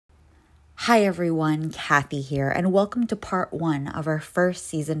Hi everyone, Kathy here, and welcome to part 1 of our first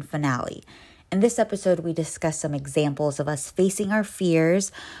season finale. In this episode, we discuss some examples of us facing our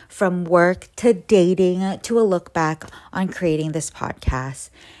fears from work to dating to a look back on creating this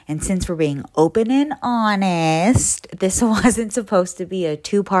podcast. And since we're being open and honest, this wasn't supposed to be a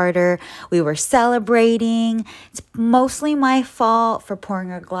 2-parter. We were celebrating. It's mostly my fault for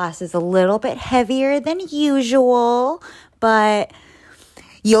pouring our glasses a little bit heavier than usual, but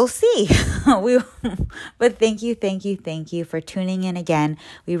you'll see. But thank you for tuning in again.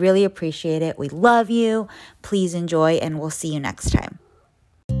 We really appreciate it. We love you. Please enjoy, and we'll see you next time.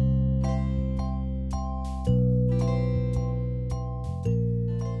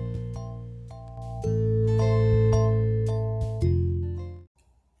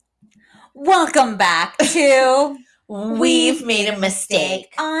 Welcome back to We've Made a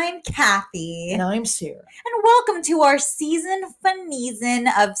Mistake. I'm Kathy. And I'm Sarah. And welcome to our season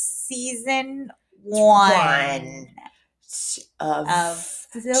finale of season 1 of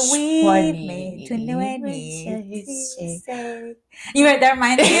the We've Made 20 Mistakes. You know, that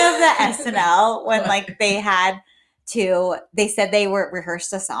reminds me of the SNL when they said they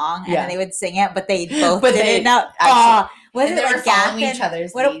rehearsed a song and then they would sing it, but they both didn't know. Was it like following each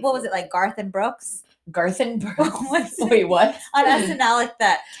other's what was it, like Garth and Brooks? Garth and Brooks? Wait, what? On SNL, like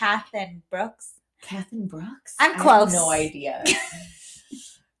the Kath and Brooks. Kath and Brooks? I'm close. I have no idea.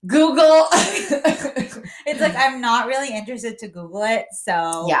 Google. It's like I'm not really interested to Google it,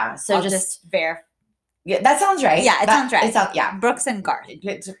 so yeah. So I'll just verify. Yeah, that sounds right. Yeah, sounds right. It sounds, yeah. Brooks and Garth.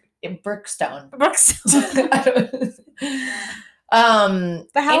 Brookstone. Brookstone.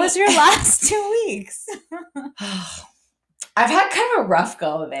 But how was your last 2 weeks? I've had kind of a rough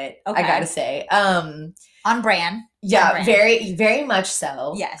go of it, I gotta say. On brand. Yeah, On brand. very, very much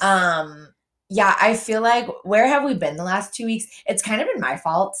so. Yes. Yeah, I feel like, where have we been the last 2 weeks? It's kind of been my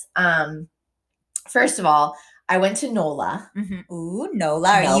fault. First of all, I went to NOLA. Mm-hmm. Ooh, NOLA.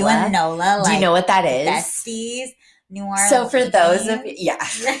 Are you and NOLA? Do you know what that is? Besties. New Orleans. So for those of you, yeah.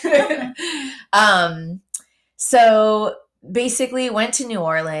 So basically went to New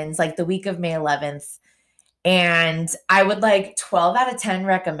Orleans like the week of May 11th. And I would 12 out of 10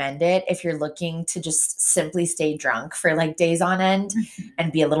 recommend it if you're looking to just simply stay drunk for days on end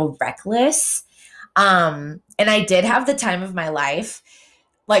and be a little reckless. And I did have the time of my life,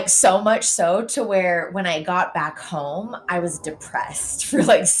 so much so to where when I got back home, I was depressed for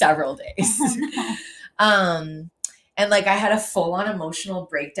several days. And I had a full on emotional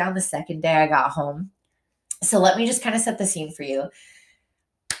breakdown the second day I got home. So let me just kind of set the scene for you.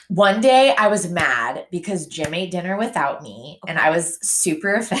 One day I was mad because Jim ate dinner without me and I was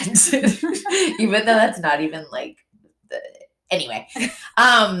super offended, even though that's not even anyway.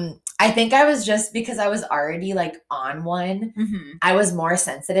 I think I was just because I was already on one. Mm-hmm. I was more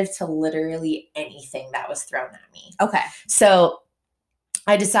sensitive to literally anything that was thrown at me. Okay. So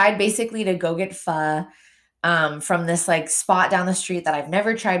I decide basically to go get pho from this spot down the street that I've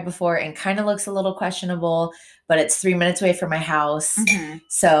never tried before and kind of looks a little questionable, but it's 3 minutes away from my house. Mm-hmm.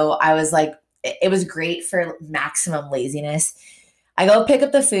 So I was it was great for maximum laziness. I go pick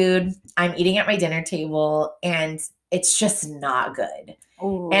up the food. I'm eating at my dinner table and it's just not good.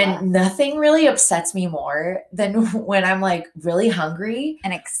 Ooh. And nothing really upsets me more than when I'm really hungry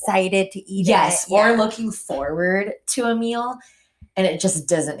and excited to eat it. Or looking forward to a meal. And it just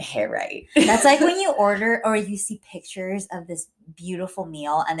doesn't hit right. That's like when you order or you see pictures of this beautiful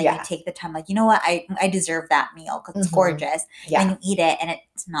meal and then you take the time, you know what, I deserve that meal because it's gorgeous. Yeah. And you eat it and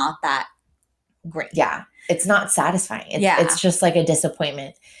it's not that great. Yeah. It's not satisfying. It's just a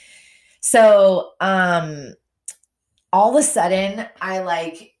disappointment. So all of a sudden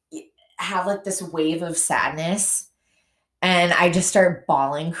I have this wave of sadness. And I just start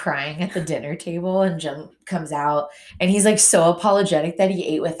bawling, crying at the dinner table. And Jim comes out and he's so apologetic that he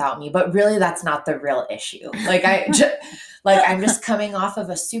ate without me. But really, that's not the real issue. I'm just coming off of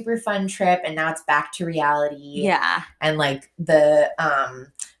a super fun trip and now it's back to reality. Yeah. And the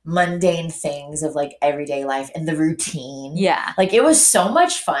mundane things of everyday life and the routine. Yeah. It was so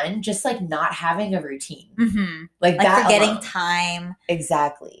much fun just not having a routine. Mm-hmm. That forgetting alone. Time.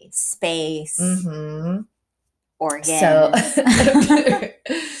 Exactly. Space. Mm-hmm. Organs.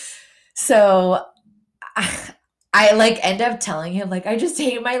 So I end up telling him I just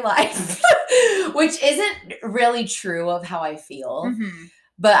hate my life, which isn't really true of how I feel. Mm-hmm.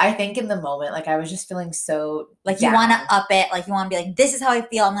 But I think in the moment, I was just feeling so you want to up it, you want to be this is how I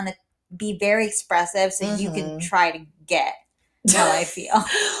feel. I'm going to be very expressive so you can try to get how I feel.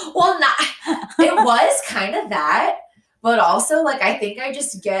 Well, it was kind of that, but also I think I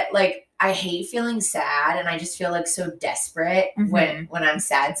just get I hate feeling sad, and I just feel like so desperate when I'm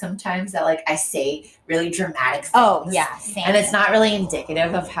sad sometimes that like I say really dramatic things. Oh yeah, same. And it's not really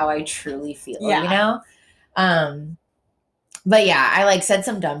indicative of how I truly feel, you know? But yeah, I like said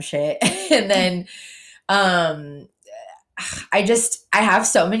some dumb shit and then I have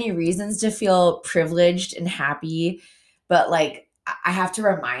so many reasons to feel privileged and happy, but like I have to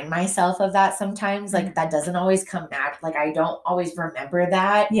remind myself of that sometimes. Like that doesn't always come out. Like I don't always remember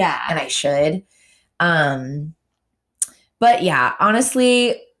that. Yeah. And I should. But yeah,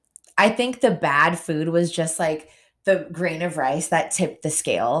 honestly, I think the bad food was just like the grain of rice that tipped the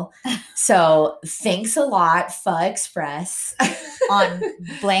scale. So thanks a lot, Pho Express. On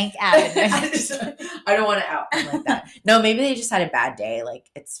blank avenue. I don't want to out them like that. No, maybe they just had a bad day. Like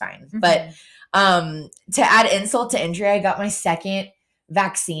it's fine. But to add insult to injury, I got my second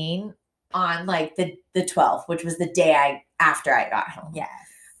vaccine on like the 12th, which was the day after I got home. Yes.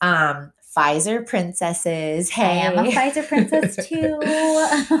 Pfizer princesses. Hey, I'm a Pfizer princess too.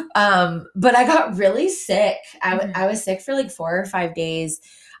 But I got really sick. I was sick for like 4 or 5 days.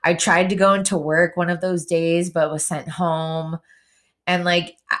 I tried to go into work one of those days, but was sent home. And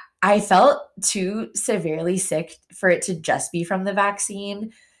like, I felt too severely sick for it to just be from the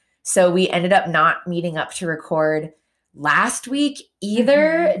vaccine. So we ended up not meeting up to record last week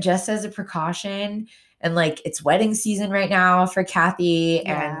either, just as a precaution. And like, it's wedding season right now for Kathy.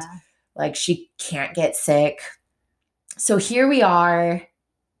 Yeah. And like, she can't get sick. So here we are.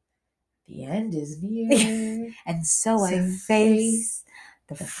 The end is near. And so I face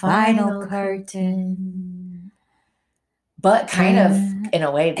the final curtain. But kind of in a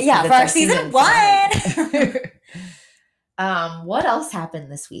way. Yeah, for our season 1. What else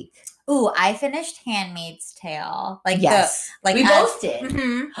happened this week? Ooh, I finished Handmaid's Tale. Like yes. We both did.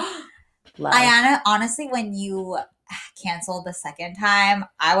 I honestly, when you canceled the second time,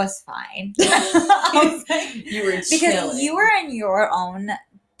 I was fine. You were chilling. Because you were in your own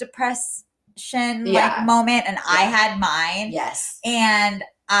depression like moment, and I had mine. Yes. And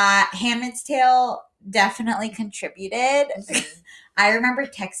Handmaid's Tale definitely contributed. I remember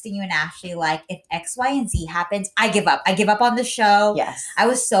texting you and Ashley like, if X, Y, and Z happens, I give up. I give up on the show. Yes. I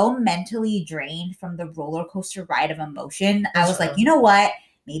was so mentally drained from the roller coaster ride of emotion. I was like, you know what?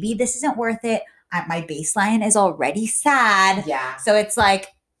 Maybe this isn't worth it. My baseline is already sad. Yeah. So it's like,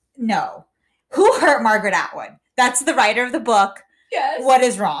 no. Who hurt Margaret Atwood? That's the writer of the book. Yes. What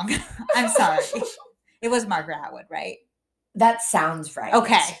is wrong? I'm sorry. It was Margaret Atwood, right? That sounds right.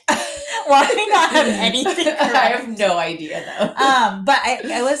 Okay. Well, I may not have anything correct. I have no idea though. But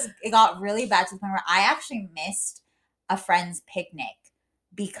it got really bad to the point where I actually missed a friend's picnic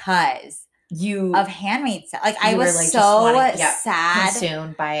because of Handmaid's Tale. Like I was like so sad,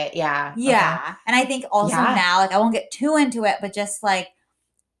 consumed by it. Yeah. Yeah. Okay. And I think also now, like I won't get too into it, but just like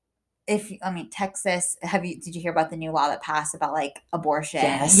Texas, did you hear about the new law that passed about like abortion?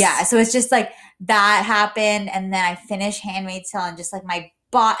 Yes. Yeah. So it's just like that happened. And then I finished Handmaid's Tale and just like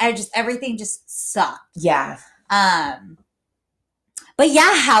everything just sucked. Yeah. But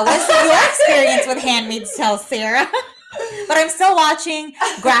yeah, how was your experience with Handmaid's Tale, Sarah? But I'm still watching.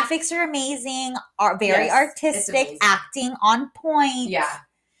 Graphics are amazing, are very artistic, acting on point. Yeah.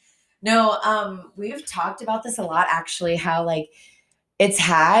 No, we've talked about this a lot actually, how like it's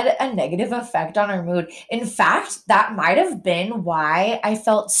had a negative effect on our mood. In fact, that might have been why I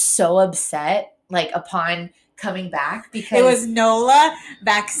felt so upset like upon coming back, because it was Nola,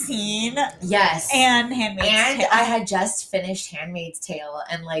 vaccine, yes, and Handmaid's Tale. I had just finished Handmaid's Tale,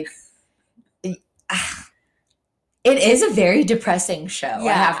 and like it is a very depressing show,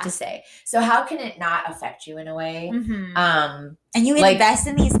 I have to say. So how can it not affect you in a way? And you invest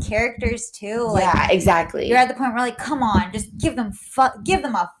in these characters too. Like, yeah, exactly. You're at the point where like, come on, just give them a fucking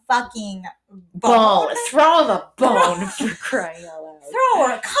bone. Throw them a bone for crying out loud. Throw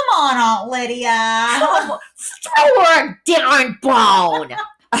her. Come on, Aunt Lydia. Throw her a darn bone.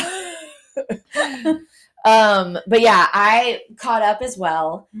 But yeah, I caught up as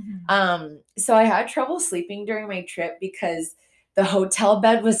well. So I had trouble sleeping during my trip because the hotel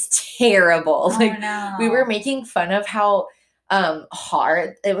bed was terrible. We were making fun of how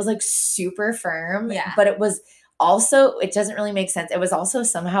hard it was, like super firm. Yeah. But it was also, it doesn't really make sense. It was also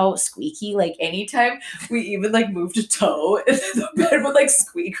somehow squeaky. Like anytime we even like moved a toe, the bed would like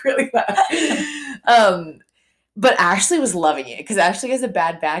squeak really loud. But Ashley was loving it because Ashley has a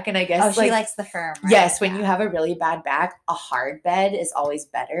bad back, and I guess she likes the firm. Right? Yes, when you have a really bad back, a hard bed is always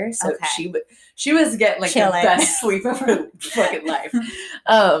better. So she was getting like the best sleep of her fucking life.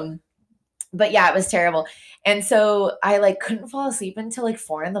 But yeah, it was terrible. And so I like couldn't fall asleep until like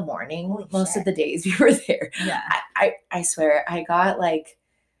 4 a.m. most of the days we were there. Yeah. I swear I got like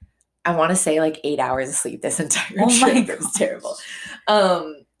I want to say like 8 hours of sleep this entire Oh my trip. It was terrible.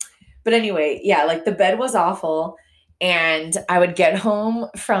 But anyway, yeah, like the bed was awful. And I would get home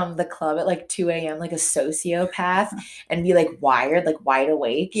from the club at like 2 a.m. like a sociopath and be like wired, like wide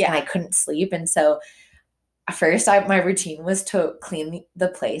awake. Yeah. And I couldn't sleep. And so first my routine was to clean the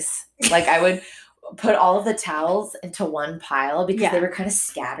place. Like I would put all of the towels into one pile because they were kind of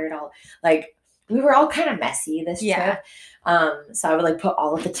scattered all, like we were all kind of messy this trip. So I would like put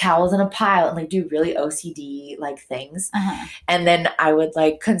all of the towels in a pile and like do really OCD like things. And then I would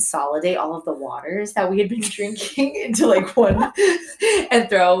like consolidate all of the waters that we had been drinking into like one and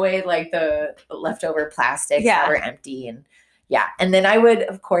throw away like the leftover plastic that were empty. And and then I would,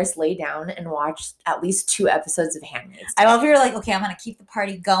 of course, lay down and watch at least 2 episodes of Handmaid's Tale. I love you're like, okay, I'm going to keep the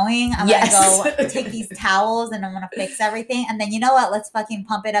party going. I'm going to go take these towels and I'm going to fix everything. And then you know what? Let's fucking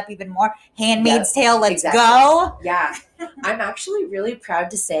pump it up even more. Handmaid's Tale, let's go. Yeah. I'm actually really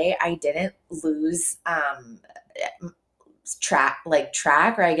proud to say I didn't lose track,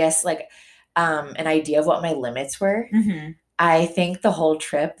 or I guess like an idea of what my limits were. I think the whole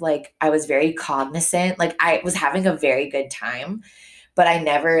trip, like I was very cognizant, like I was having a very good time, but I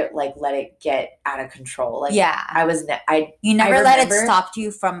never like let it get out of control. Like you never let it stop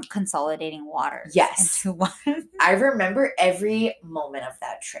you from consolidating waters. Yes. Into one. I remember every moment of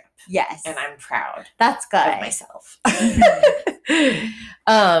that trip. Yes. And I'm proud. That's good. Of myself.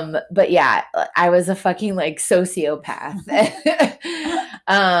 But yeah, I was a fucking like sociopath.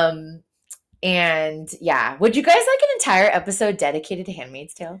 And yeah, would you guys like an entire episode dedicated to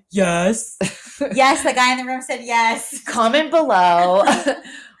Handmaid's Tale? Yes. Yes, the guy in the room said yes. Comment below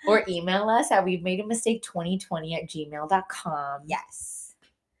or email us at we've made a mistake 2020@gmail.com. Yes.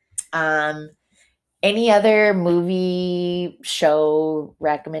 Any other movie show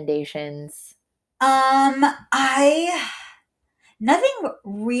recommendations? Nothing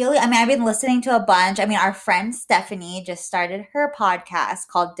really. I mean, I've been listening to a bunch. I mean, our friend Stephanie just started her podcast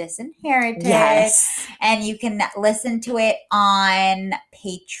called Disinherited. Yes. And you can listen to it on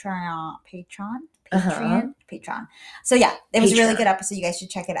Patreon. So yeah, it was a really good episode. You guys should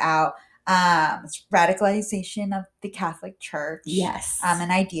check it out. It's radicalization of the Catholic Church. Yes.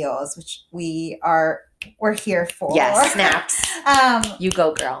 And ideals, which we're here for. Yes, snaps. You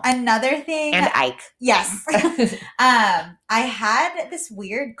go, girl. Another thing. And Ike. Yes. I had this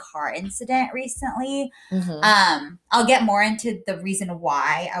weird car incident recently. I'll get more into the reason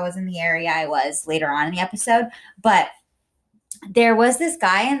why I was in the area I was later on in the episode. But there was this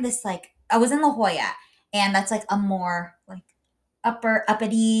guy in this, like, I was in La Jolla, and that's like a more like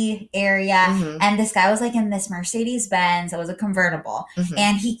uppity area. And this guy was like in this Mercedes Benz. It was a convertible.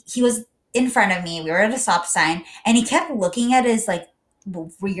 And he was in front of me. We were at a stop sign, and he kept looking at his like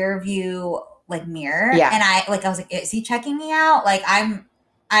rear view like mirror. Yeah. And I was like, is he checking me out? Like I'm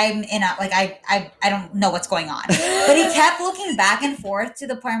in a, like, I don't know what's going on. But he kept looking back and forth to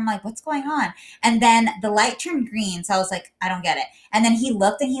the point I'm like, what's going on? And then the light turned green. So I was like, I don't get it. And then he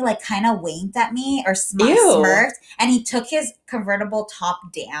looked and he like kind of winked at me or smirked. And he took his convertible top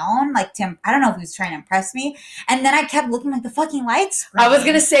down, like I don't know if he was trying to impress me. And then I kept looking like the fucking lights. I was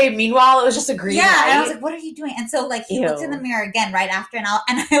going to say, meanwhile, it was just a green light. And I was like, what are you doing? And so like he looked in the mirror again right after. And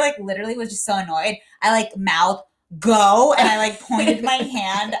I like literally was just so annoyed. I like mouthed, go, and I like pointed my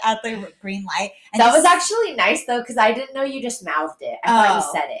hand at the green light. And that was actually nice though, because I didn't know you just mouthed it. I thought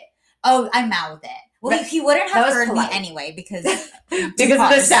you said it. Oh, I mouthed it. Well, he wouldn't have heard me anyway because of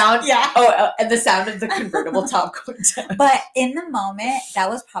the sound. Yeah. Oh, and the sound of the convertible top going down. But in the moment, that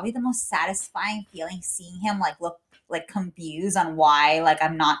was probably the most satisfying feeling, seeing him like look like confused on why like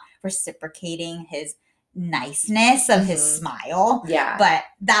I'm not reciprocating his niceness of his smile. Yeah. But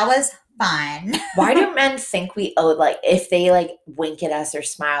that was fun. Why do men think we owe, like, if they like wink at us or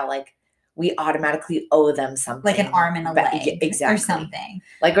smile, like we automatically owe them something, like an arm and a leg, exactly, or something?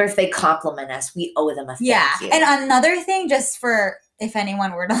 Like, or if they compliment us, we owe them a thank you. And another thing, just for if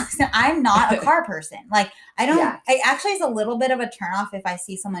anyone were to listen, I'm not a car person. Like, I don't. Yeah. I actually, it's a little bit of a turnoff if I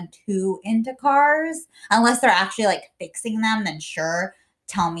see someone too into cars, unless they're actually like fixing them. Then sure,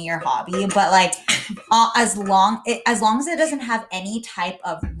 tell me your hobby. But like, as long as it doesn't have any type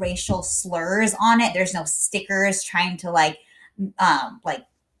of racial slurs on it, there's no stickers trying to like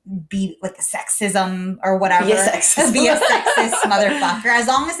be like a sexism or whatever. Be a sexist motherfucker. As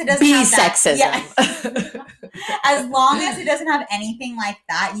long as it doesn't have sexism. Yeah. As long as it doesn't have anything like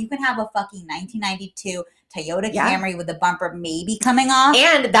that, you can have a fucking 1992 Toyota Camry with the bumper maybe coming off.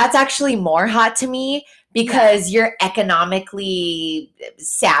 And that's actually more hot to me because you're economically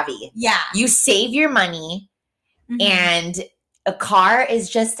savvy. Yeah. You save your money, and a car is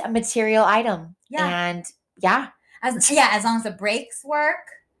just a material item. Yeah. And as long as the brakes work.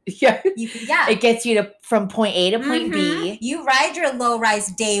 Yeah. Yeah. It gets you to from point A to point B. You ride your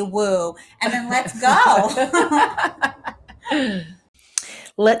low-rise Daewoo, and then let's go.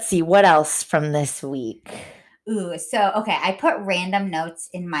 Let's see what else from this week. Ooh, so okay, I put random notes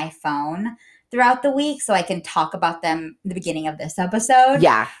in my phone throughout the week so I can talk about them at the beginning of this episode.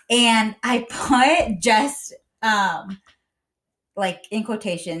 Yeah. And I put just like in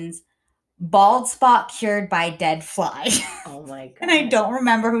quotations, bald spot cured by dead fly. Oh my god. And I don't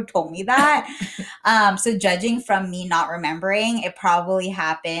remember who told me that. So judging from me not remembering, it probably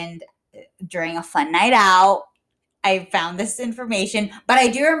happened during a fun night out. I found this information, but I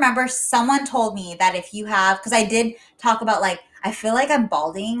do remember someone told me that if you have, because I did talk about like, I feel like I'm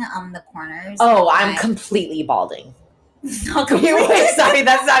balding on the corners. Oh, I'm completely balding. Not completely. Sorry,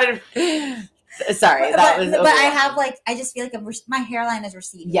 that's not. Sorry, that was. But I have like, I just feel like my hairline is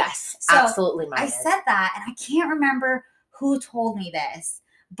receding. Yes, so absolutely. Mine I is. said that, and I can't remember who told me this,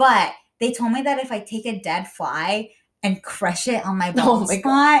 but they told me that if I take a dead fly and crush it on my bald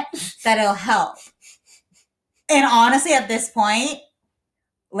spot, that it'll help. And honestly, at this point,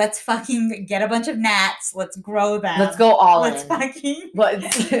 let's fucking get a bunch of gnats. Let's grow them. Let's go all let's in. Fucking.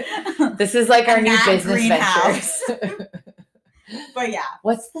 This is like our new business venture. But yeah.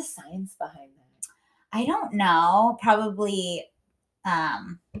 What's the science behind that? I don't know. Probably, I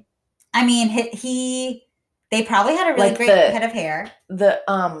mean, they probably had a really great head of hair.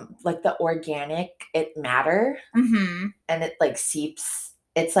 Like the organic matter. Mm-hmm. And it like seeps.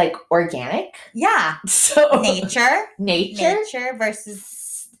 It's like organic. Yeah. So nature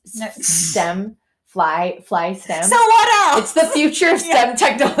versus fly stem. So what else? It's the future of STEM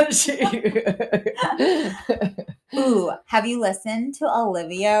technology. Ooh, have you listened to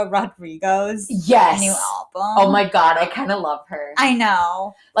Olivia Rodrigo's new album? Oh my god, I kind of love her. I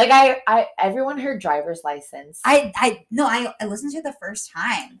know. Like everyone heard Driver's License. I listened to it the first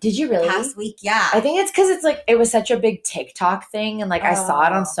time. Did you really? Last week, yeah. I think it's because it's like it was such a big TikTok thing, and like I saw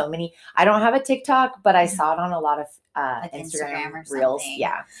it on so many. I don't have a TikTok, but I saw it on a lot of like Instagram or Reels.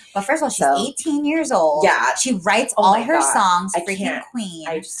 Yeah. But first of all, she's 18 years old. Yeah. She writes all her songs. I freaking can't. queen.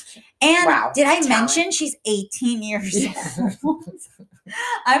 I just can't. And did I mention she's 18 years old?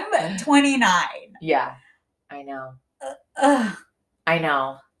 I'm 29. Yeah. I know. I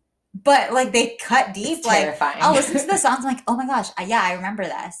know. But like they cut deep. It's terrifying. I'll listen to the songs. I'm like, oh my gosh, I remember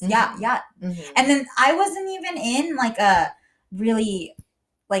this. Mm-hmm. Yeah. Mm-hmm. And then I wasn't even in like a really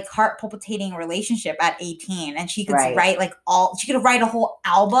like heart palpitating relationship at 18, and she could write like she could write a whole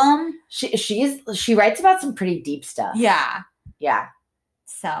album. She writes about some pretty deep stuff. Yeah. Yeah.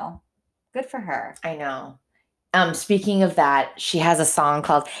 So good for her. I know. Speaking of that, she has a song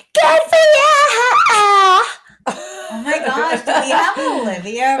called "Good for You." Oh my gosh, do we have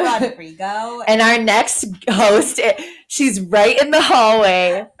Olivia Rodrigo? And our next host, she's right in the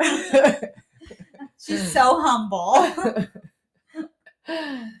hallway. She's so humble.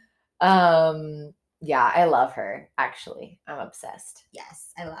 Yeah, I love her, actually. I'm obsessed.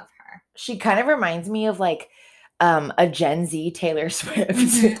 Yes, I love her. She kind of reminds me of like a Gen Z Taylor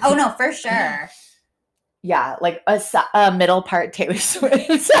Swift. Oh no, for sure. Yeah, like a middle part Taylor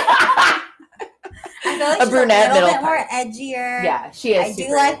Swift. I feel like she's brunette, a little bit more edgier. Yeah, she is. I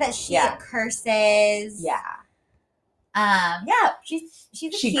do like that she curses. Yeah. Yeah, she's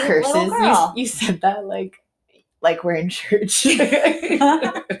a she cute curses. little girl. You said that like we're in church.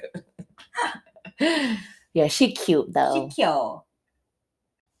 Yeah, she cute though. She cute.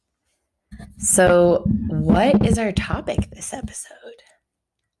 So, what is our topic this episode?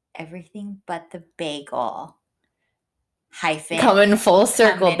 Everything but the bagel. Hyphen. Coming full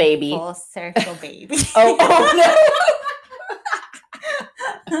circle, baby. Full circle, baby. Oh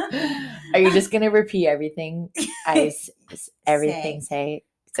no. Are you just going to repeat everything I say?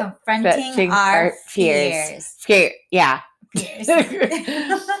 Confronting our fears. Yeah. Fears.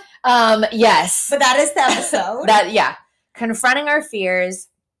 Yes. But that is the episode. Confronting our fears.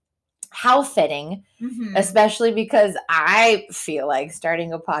 How fitting, especially because I feel like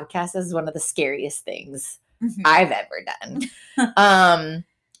starting a podcast is one of the scariest things I've ever done.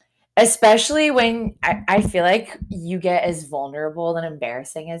 Especially when I feel like you get as vulnerable and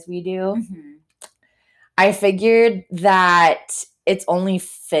embarrassing as we do. I figured that it's only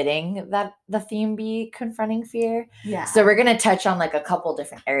fitting that the theme be confronting fear. Yeah. So we're going to touch on like a couple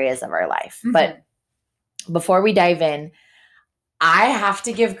different areas of our life. But before we dive in, I have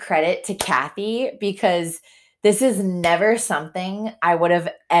to give credit to Kathy because this is never something I would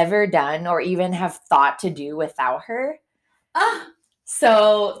have ever done or even have thought to do without her.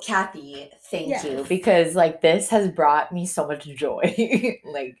 So, Kathy, thank you because like this has brought me so much joy.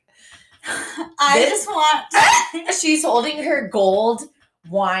 Like I just want she's holding her gold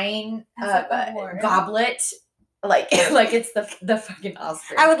wine As an award. goblet, like it's the fucking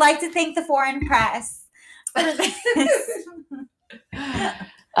Oscar. I would like to thank the foreign press for this.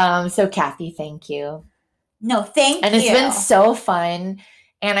 So Kathy, thank you. No, thank you. And it's been so fun.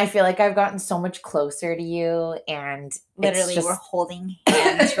 And I feel like I've gotten so much closer to you. And literally, we're holding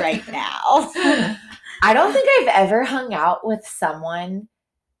hands right now. I don't think I've ever hung out with someone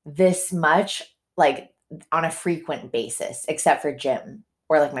this much, like on a frequent basis, except for Jim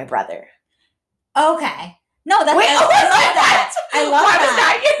or like my brother. Okay. No, that's Wait, I love that. I love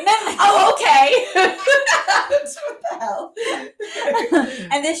that. Oh, okay. What the hell?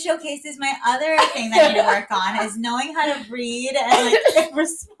 And this showcases my other thing that I need to work on is knowing how to read and like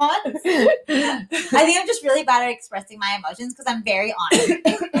respond. I think I'm just really bad at expressing my emotions because I'm very honest.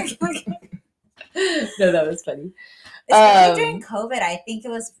 No, that was funny. Especially during COVID, I think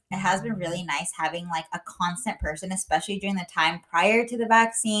it has been really nice having like a constant person, especially during the time prior to the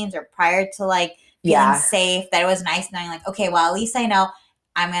vaccines or prior to like feeling safe. That it was nice knowing like, okay, well, at least I know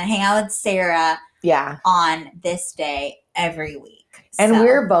I'm going to hang out with Sarah on this day every week. And we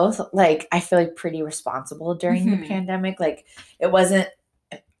were both like, I feel like pretty responsible during the pandemic. Like it wasn't,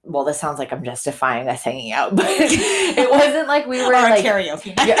 well, this sounds like I'm justifying us hanging out, but it wasn't like we were like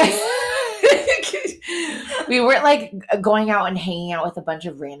karaoke. We weren't like going out and hanging out with a bunch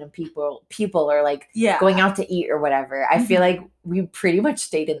of random people or like going out to eat or whatever. I feel like we pretty much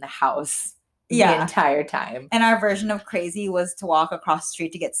stayed in the house the entire time. And our version of crazy was to walk across the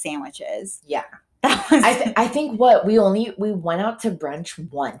street to get sandwiches. Yeah. I think we went out to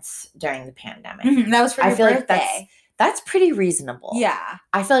brunch once during the pandemic. That was for your birthday. Like that's pretty reasonable. Yeah.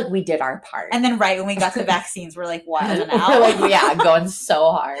 I feel like we did our part. And then right when we got the vaccines, we're like, what? We're like, going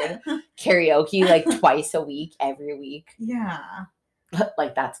so hard. Karaoke like twice a week, every week. Yeah.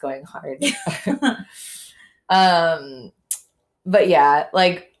 Like that's going hard. But yeah,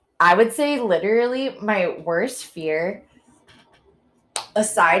 like I would say literally my worst fear,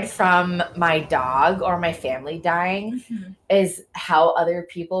 aside from my dog or my family dying, is how other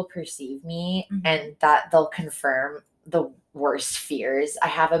people perceive me and that they'll confirm the worst fears I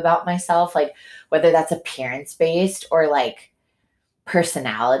have about myself, like whether that's appearance based or like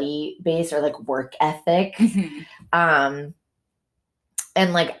personality based or like work ethic. And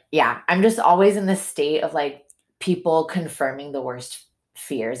like, I'm just always in this state of like people confirming the worst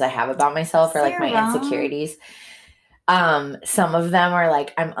fears I have about myself or like my insecurities. Some of them are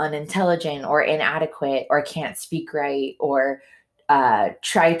like I'm unintelligent or inadequate or can't speak right or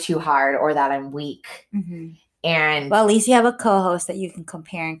try too hard or that I'm weak. And well, at least you have a co-host that you can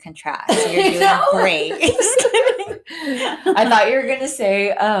compare and contrast. So you're doing great. I thought you were gonna say,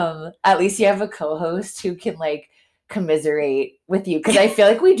 at least you have a co-host who can like commiserate with you because I feel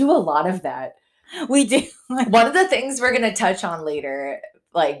like we do a lot of that. We do. One of the things we're gonna touch on later,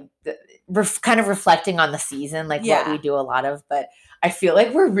 like kind of reflecting on the season, like what we do a lot of, but I feel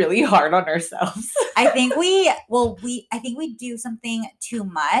like we're really hard on ourselves. I think we do something too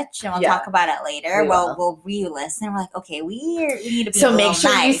much, and we'll talk about it later. We'll re-listen. We're like, okay, we need to be so make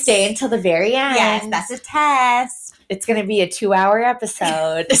sure you stay until the very end. Yes, that's a test. It's going to be a 2-hour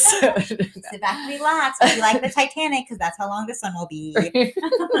episode. So sit back and relax. If you like the Titanic, because that's how long this one will be.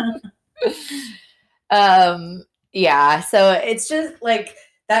 So it's just like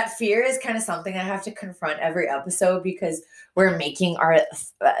that fear is kind of something I have to confront every episode because we're making our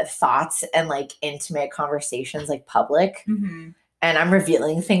thoughts and like intimate conversations like public. And I'm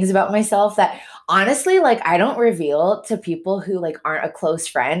revealing things about myself that honestly, like I don't reveal to people who like aren't a close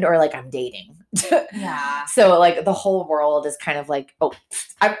friend or like I'm dating. Yeah. So like the whole world is kind of like,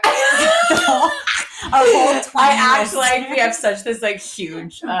 our whole 20 I act like we have such this like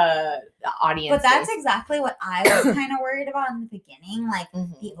huge audience. But that's exactly what I was kind of worried about in the beginning, like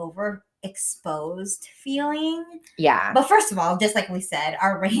the overexposed feeling. Yeah. But first of all, just like we said,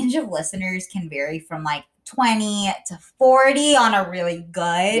 our range of listeners can vary from like 20 to 40 on a really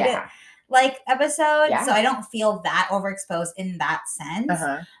good like episode. So I don't feel that overexposed in that sense.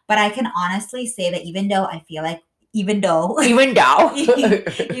 But I can honestly say that even though I feel like even though I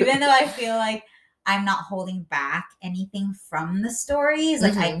feel like I'm not holding back anything from the stories,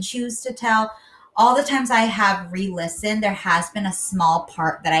 like I choose to tell, all the times I have re-listened, there has been a small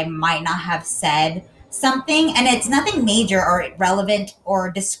part that I might not have said something, and it's nothing major or relevant or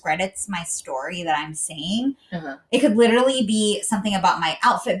discredits my story that I'm saying. It could literally be something about my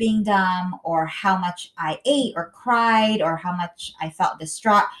outfit being dumb or how much I ate or cried or how much I felt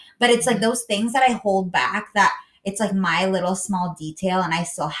distraught. But it's like those things that I hold back, that it's like my little small detail and I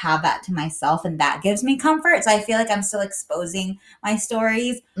still have that to myself, and that gives me comfort. So I feel like I'm still exposing my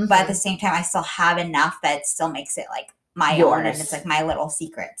stories, but at the same time I still have enough that it still makes it like my own, and it's like my little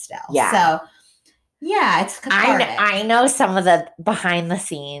secret still. Yeah. So yeah, it's cathartic. I know some of the behind the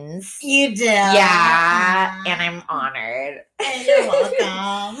scenes. You do. Yeah. And I'm honored. And you're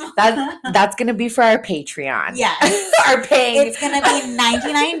welcome. That's gonna be for our Patreon. Yes. Our paying. It's gonna be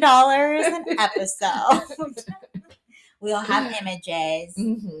 $99 an episode. We'll have images.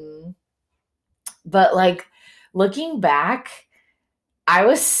 Mm-hmm. But like looking back, I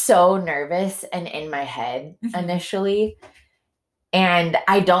was so nervous and in my head initially. And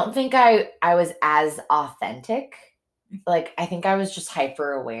I don't think I was as authentic. Like, I think I was just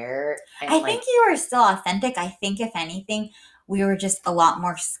hyper aware. I think you were still authentic. I think, if anything, we were just a lot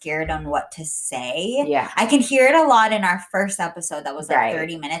more scared on what to say. Yeah. I can hear it a lot in our first episode that was like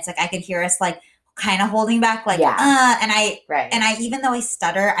 30 minutes. Like, I could hear us like kind of holding back, like, and I, even though I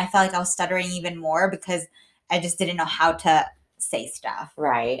stutter, I felt like I was stuttering even more because I just didn't know how to say stuff.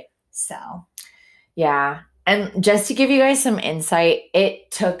 Right. So. Yeah. And just to give you guys some insight, it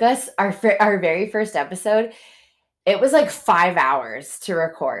took us our very first episode. It was like 5 hours to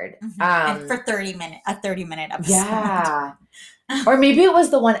record. And for 30-minute episode. Yeah. Or maybe it was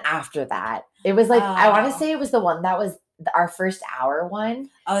the one after that. It was like, I want to say it was the one that was our first hour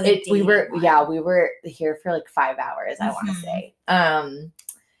one. Oh, we were here for like 5 hours, I want to say.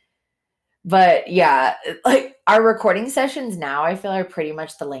 But yeah, like our recording sessions now, I feel are pretty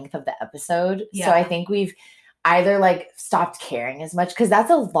much the length of the episode. Yeah. So I think we've either like stopped caring as much, because that's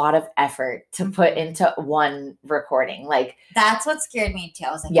a lot of effort to put into one recording. Like, that's what scared me too.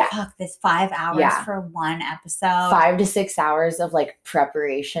 I was like, fuck, this 5 hours for one episode. 5 to 6 hours of like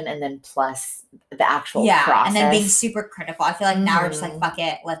preparation, and then plus the actual process. And then being super critical. I feel like now we're just like, fuck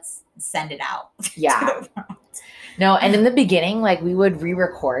it, let's send it out. Yeah. No, and in the beginning, like we would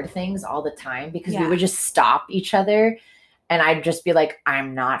re-record things all the time because we would just stop each other, and I'd just be like,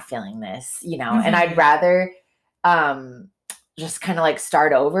 I'm not feeling this, you know, and I'd rather just kind of like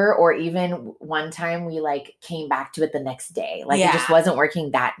start over. Or even one time we like came back to it the next day, like it just wasn't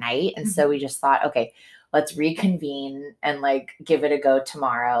working that night, and so we just thought, okay, let's reconvene and like give it a go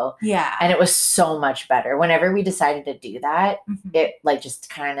tomorrow. Yeah. And it was so much better. Whenever we decided to do that, it like just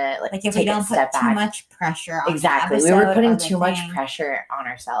kind of like if we don't put too much pressure on exactly. We were putting too much pressure on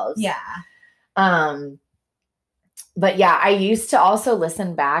ourselves. Yeah. But yeah, I used to also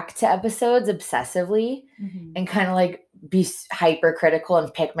listen back to episodes obsessively and kind of like be hypercritical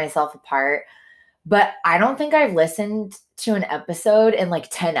and pick myself apart. But I don't think I've listened to an episode in like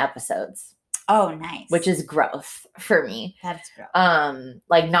 10 episodes. Oh, nice. Which is growth for me. That's growth.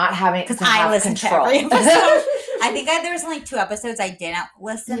 Like not having, because I listen to every episode. I think there was only 2 episodes I didn't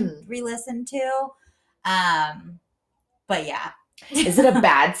re-listen to. But yeah. Is it a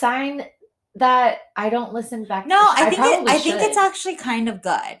bad sign that I don't listen back? No, I think it's actually kind of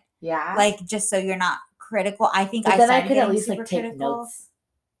good. Yeah. Like, just so you're not critical. I think but then I could at least like take notes.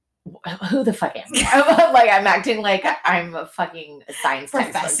 Who the fuck am I? Like, I'm acting like I'm a fucking science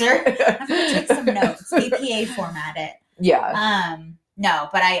professor. I'm gonna take some notes. APA format it. Yeah. No,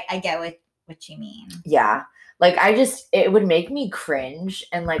 but I get what you mean. Yeah. Like it would make me cringe,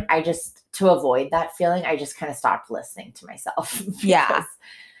 and like to avoid that feeling, I just kind of stopped listening to myself. Yeah.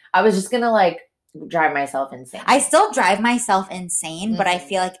 I was just gonna like drive myself insane. I still drive myself insane, but I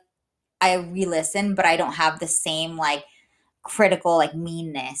feel like I re-listen, but I don't have the same like critical like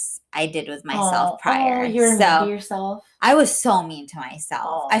meanness I did with myself prior. You were mean to yourself? I was so mean to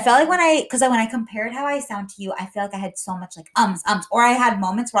myself. I felt like when I compared how I sound to you, I feel like I had so much like ums, or I had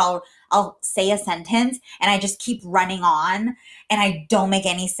moments where I'll say a sentence and I just keep running on and I don't make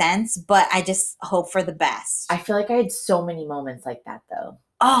any sense, but I just hope for the best. I feel like I had so many moments like that though.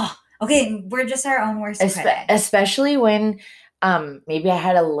 Oh, okay. We're just our own worst critic. Especially when maybe I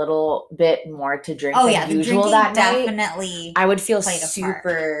had a little bit more to drink than usual that night. Definitely. I would feel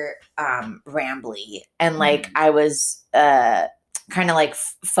super rambly, and like I was kind of like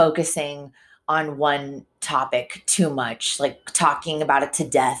focusing on one topic too much, like talking about it to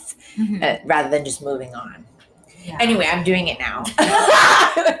death rather than just moving on. Yeah. Anyway, I'm doing it now.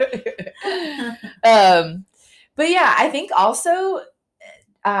 But yeah, I think also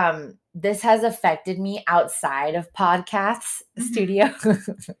this has affected me outside of podcasts studio.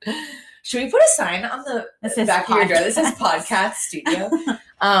 Should we put a sign on the back of your door that says podcast studio?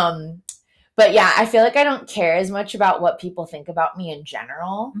 But yeah, I feel like I don't care as much about what people think about me in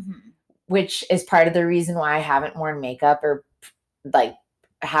general, which is part of the reason why I haven't worn makeup or like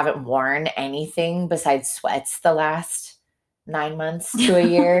haven't worn anything besides sweats the last 9 months to a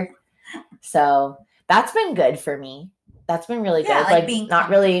year. So that's been good for me. That's been really good. Like being not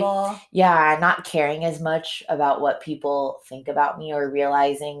really, not caring as much about what people think about me, or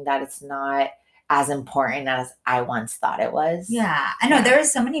realizing that it's not as important as I once thought it was. Yeah. I know there were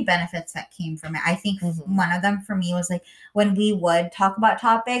so many benefits that came from it. I think one of them for me was like when we would talk about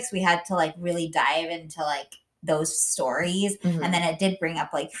topics, we had to like really dive into like those stories. And then it did bring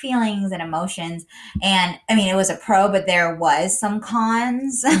up like feelings and emotions. And I mean, it was a pro, but there was some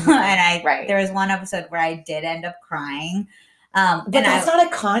cons. And there was one episode where I did end up crying. But that's not a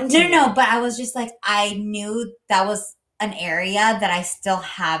con. No, but I was just like, I knew that was an area that I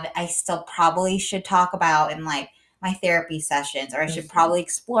still probably should talk about in like my therapy sessions, or I should probably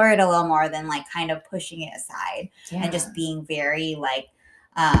explore it a little more than like kind of pushing it aside and just being very like,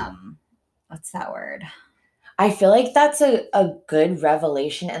 what's that word? I feel like that's a good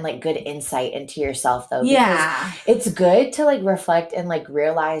revelation and like good insight into yourself though. Yeah. It's good to like reflect and like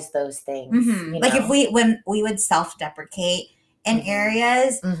realize those things. You Like know? when we would self-deprecate in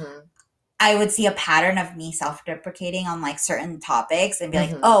areas, I would see a pattern of me self-deprecating on like certain topics and be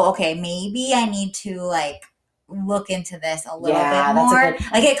like, oh, okay, maybe I need to like look into this a little bit more.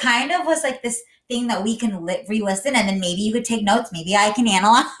 Like it kind of was like this thing that we can re-listen, and then maybe you could take notes. Maybe I can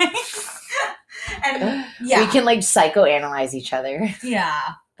analyze. And we can like psychoanalyze each other.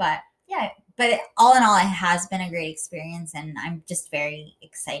 Yeah. But all in all, it has been a great experience, and I'm just very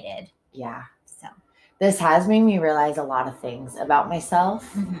excited. Yeah. So this has made me realize a lot of things about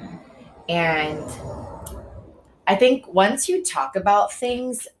myself. And I think once you talk about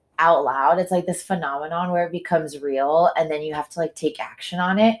things out loud, it's like this phenomenon where it becomes real, and then you have to like take action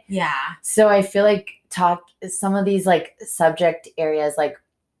on it. Yeah. So I feel like some of these like subject areas, like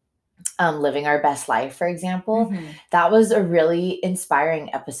living our best life, for example, that was a really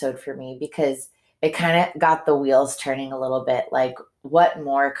inspiring episode for me because it kind of got the wheels turning a little bit. Like, what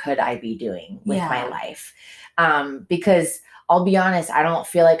more could I be doing with my life? Because I'll be honest, I don't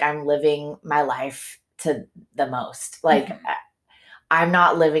feel like I'm living my life to the most. Like, I'm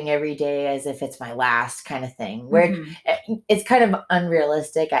not living every day as if it's my last kind of thing, where it's kind of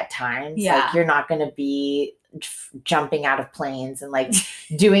unrealistic at times. Yeah. Like, you're not going to be jumping out of planes and like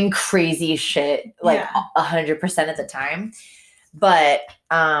doing crazy shit like 100% of the time. But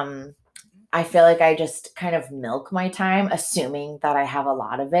I feel like I just kind of milk my time assuming that I have a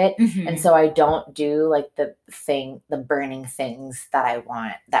lot of it. And so I don't do like the burning things that I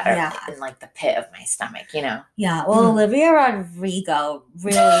want that are in like the pit of my stomach, you know? Yeah. Well, Olivia Rodrigo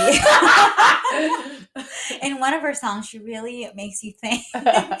really, in one of her songs, she really makes you think.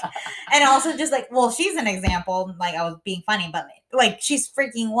 And also just like, well, she's an example. Like I was being funny, but like she's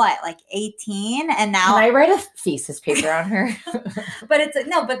freaking what, like 18? And now I write a thesis paper on her. But it's like,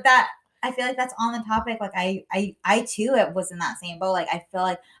 no, but that, I feel like that's on the topic. Like I too, it was in that same boat. Like I feel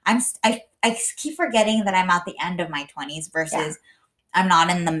like I keep forgetting that I'm at the end of my 20s versus I'm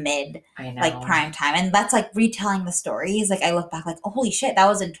not in the mid, like prime time. And that's like retelling the stories. Like I look back like, oh, holy shit, that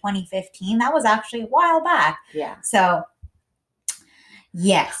was in 2015. That was actually a while back. Yeah. So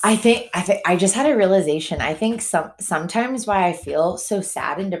yes. I think I just had a realization. I think sometimes why I feel so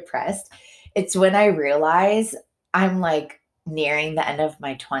sad and depressed, it's when I realize I'm like nearing the end of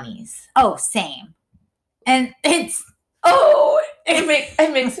my 20s. Oh, same. And it's it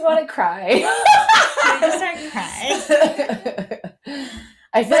makes me want to cry. I just start crying.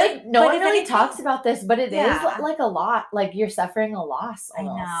 I feel like no one really talks about this, but it is like a lot. Like you're suffering a loss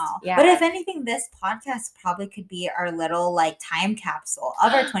almost. I know. Yeah. But if anything, this podcast probably could be our little like time capsule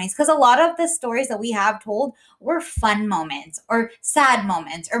of our 20s. Because a lot of the stories that we have told were fun moments or sad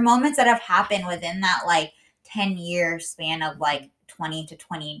moments or moments that have happened within that like 10-year span of like 20 to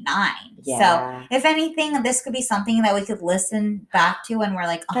 29. So if anything, this could be something that we could listen back to when we're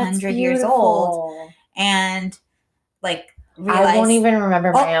like 100 years old and like realize. I won't even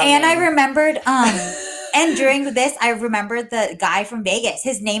remember my own and name. I remembered and during this I remembered the guy from Vegas.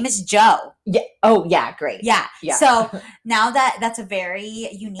 His name is Joe. Yeah. Oh yeah, great. Yeah. So now that's a very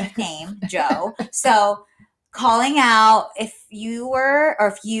unique name, Joe. So calling out if you were,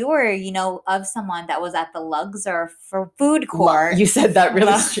 you know, of someone that was at the Luxor for food court. You said that really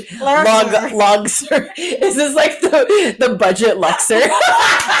Luxor. Is this like the budget Luxor?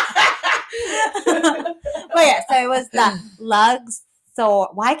 Well, yeah, so it was the Luxor.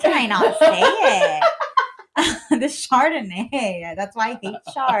 Why can I not say it? The Chardonnay. That's why I hate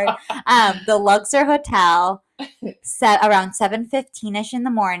Chard. The Luxor Hotel, around 7:15ish in the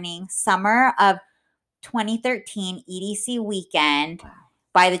morning, summer of 2013 EDC weekend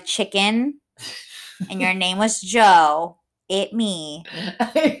by the Chicken, and your name was Joe. Me,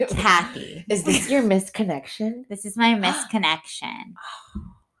 Kathy. Is this your misconnection? This is my misconnection.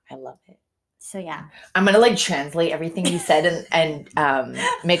 I love it. So yeah, I'm gonna like translate everything you said and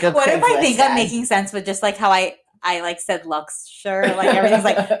make a. What if I think I'm making sense with just like how I I like said Luxor. Like everything's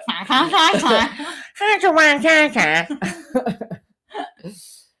like.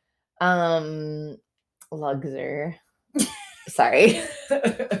 Luxor. Sorry.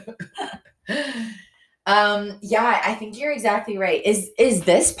 Yeah, I think you're exactly right. Is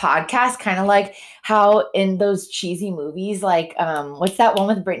this podcast kind of like how in those cheesy movies, like what's that one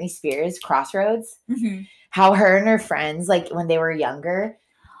with Britney Spears, Crossroads? Mm-hmm. How her and her friends, like when they were younger,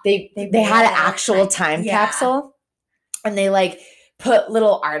 they had an actual time capsule, and they like put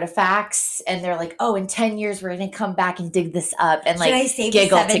little artifacts, and they're like, oh, in 10 years we're gonna come back and dig this up and like should I save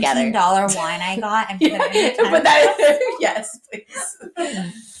giggle the $17 together. wine I got and put it in the But that yes, please.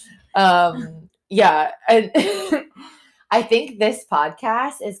 Yeah, and I think this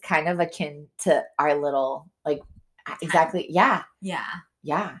podcast is kind of akin to our little like exactly yeah.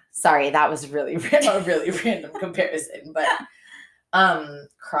 Sorry, that was really a really random comparison, but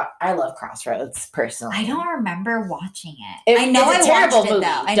I love Crossroads personally. I don't remember watching it. I know it's a I terrible watched movie. it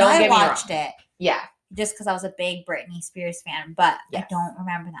though. I know Don't I get me watched wrong. it. Yeah, just because I was a big Britney Spears fan, but Yes. I don't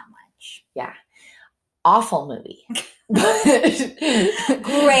remember that much. Yeah, awful movie.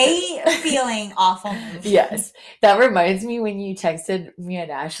 Great feeling, awful movie. Yes, that reminds me when you texted me and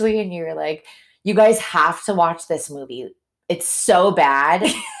Ashley, and you were like, "You guys have to watch this movie. It's so bad,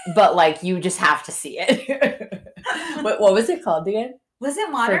 but like you just have to see it." What was it called again? Was it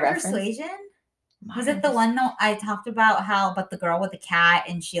Modern reference? Persuasion? Was it the one that I talked about but the girl with the cat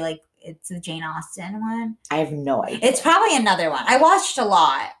and she like it's the Jane Austen one? I have no idea. It's probably another one. I watched a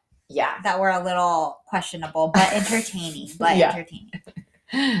lot. Yeah. That were a little questionable, but entertaining. Entertaining.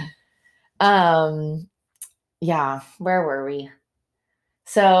 Yeah. Where were we?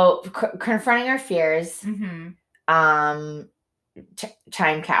 So confronting our fears. Mm-hmm.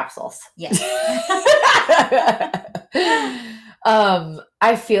 Time capsules. Yes.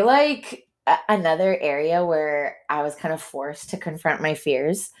 I feel like another area where I was kind of forced to confront my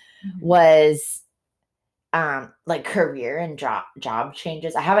fears was like career and job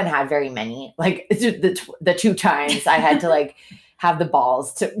changes. I haven't had very many. Like the 2 times I had to like have the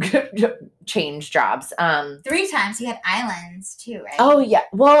balls to change jobs. 3 times you had islands too, right? Oh yeah.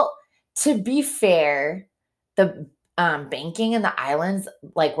 Well, to be fair, the banking and the islands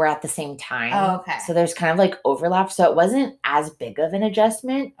like were at the same time. Oh, okay. So there's kind of like overlap. So it wasn't as big of an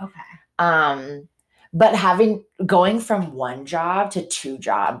adjustment. Okay. But going from 1 job to 2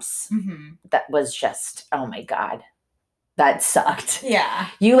 jobs, that was just, oh my God, that sucked. Yeah.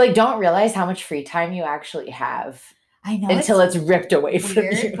 You like don't realize how much free time you actually have. I know. Until it's ripped away from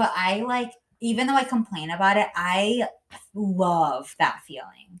you. But I like, even though I complain about it, I love that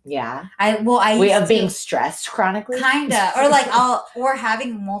feeling. Yeah. Of being stressed chronically? Kinda. Or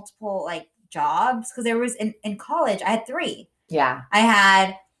having multiple like jobs. Because there was in college, I had 3. Yeah.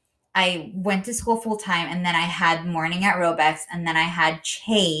 I went to school full time, and then I had morning at Robex, and then I had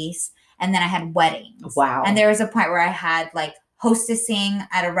Chase, and then I had weddings. Wow. And there was a point where I had like hostessing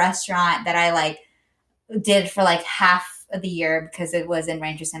at a restaurant that I like did for like half of the year because it was in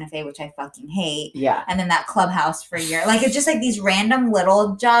Rancho Santa Fe, which I fucking hate. Yeah. And then that clubhouse for a year. Like it's just like these random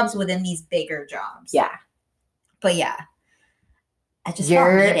little jobs within these bigger jobs. Yeah. But yeah. I just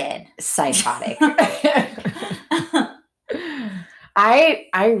You're felt needed. Psychotic.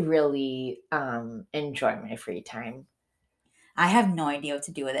 I really enjoy my free time. I have no idea what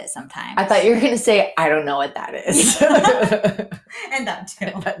to do with it sometimes. I thought you were going to say, I don't know what that is. And that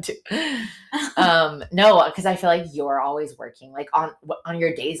too. No, because I feel like you're always working. Like on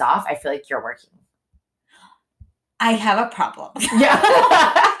your days off, I feel like you're working. I have a problem. Yeah.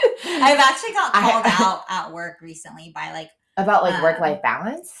 I've actually got called out at work recently by like. About like work-life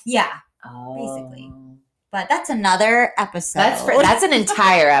balance? Yeah. Oh. Basically. But that's another episode. That's an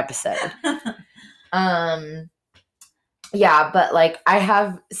entire episode. Yeah, but like I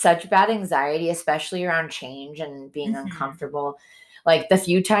have such bad anxiety, especially around change and being uncomfortable. Like the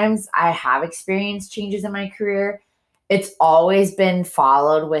few times I have experienced changes in my career, it's always been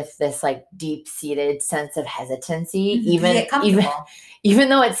followed with this like deep-seated sense of hesitancy, even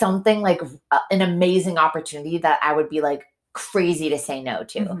though it's something like an amazing opportunity that I would be like crazy to say no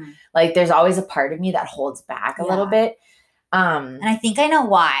to. Like there's always a part of me that holds back a little bit. And I think I know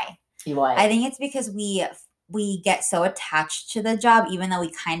why. What? I think it's because we get so attached to the job, even though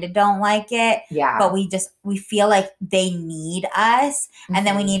we kind of don't like it. Yeah. But we feel like they need us. And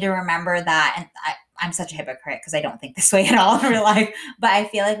then we need to remember that. And I'm such a hypocrite because I don't think this way at all in real life. But I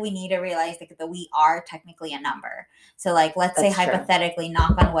feel like we need to realize that we are technically a number. So like, let's say hypothetically,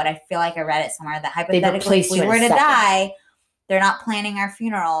 knock on wood, I feel like I read it somewhere that hypothetically, if we were to die, they're not planning our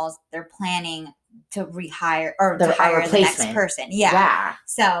funerals. They're planning to rehire or to hire the next person. Yeah.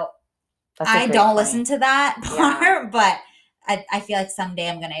 So That's a I great don't point. listen to that Yeah. part, but I feel like someday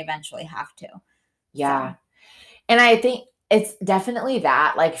I'm going to eventually have to. Yeah. And I think it's definitely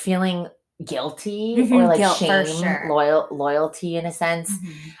that, like feeling guilty or like Guilt, for shame, sure. loyalty in a sense.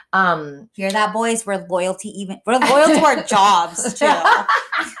 Hear that, boys? We're loyal to our jobs too.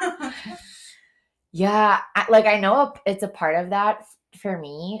 Yeah, like I know it's a part of that for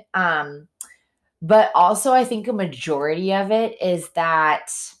me. But also I think a majority of it is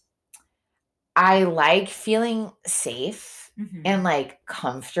that I like feeling safe and like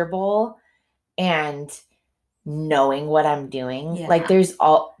comfortable and knowing what I'm doing. Yeah. Like there's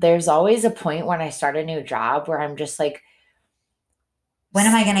always a point when I start a new job where I'm just like, when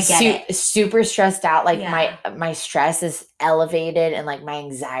am I gonna get it? Super stressed out. Like Yeah. my stress is elevated and like my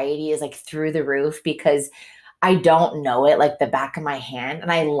anxiety is like through the roof because I don't know it like the back of my hand.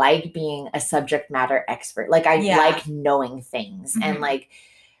 And I like being a subject matter expert. Like I like knowing things and like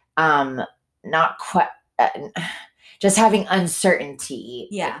not quite just having uncertainty.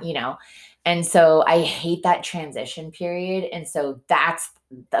 Yeah. You know. And so I hate that transition period. And so that's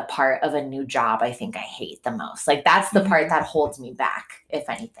the part of a new job I think I hate the most. Like that's the part that holds me back, if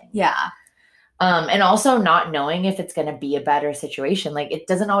anything. Yeah. And also not knowing if it's going to be a better situation. Like it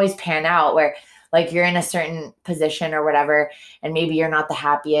doesn't always pan out where like you're in a certain position or whatever, and maybe you're not the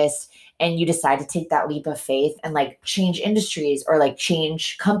happiest and you decide to take that leap of faith and like change industries or like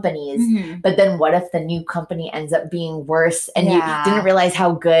change companies. But then what if the new company ends up being worse and you didn't realize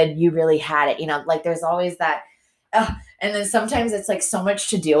how good you really had it? You know, like there's always that. And then sometimes it's like so much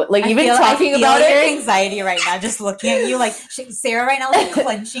to deal with. Like even talking about your anxiety right now, just looking at you, like Sarah right now, like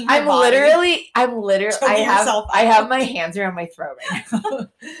clenching. I'm literally. I have my hands around my throat right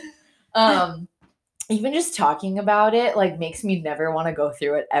now. Even just talking about it like makes me never want to go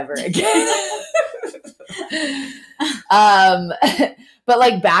through it ever again. But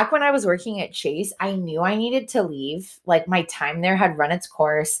like back when I was working at Chase, I knew I needed to leave. Like my time there had run its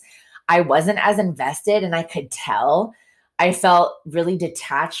course. I wasn't as invested and I could tell. I felt really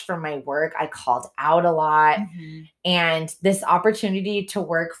detached from my work. I called out a lot. And this opportunity to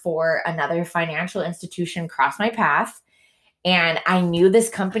work for another financial institution crossed my path. And I knew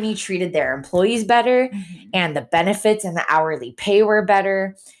this company treated their employees better and the benefits and the hourly pay were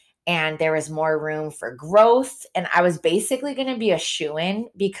better. And there was more room for growth. And I was basically going to be a shoo-in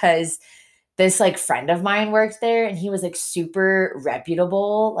because this like friend of mine worked there and he was like super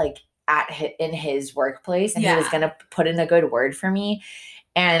reputable, like in his workplace. And he was going to put in a good word for me.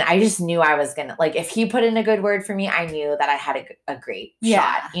 And I just knew I was going to, like, if he put in a good word for me, I knew that I had a great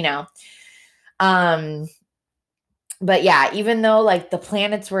shot, you know? But yeah, even though like the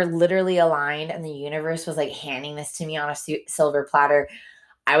planets were literally aligned and the universe was like handing this to me on a silver platter,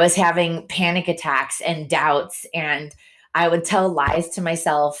 I was having panic attacks and doubts, and I would tell lies to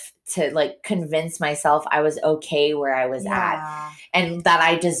myself to like convince myself I was okay where I was at and that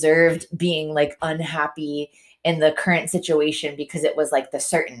I deserved being like unhappy in the current situation because it was like the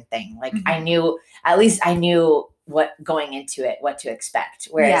certain thing. Like at least I knew what going into it, what to expect.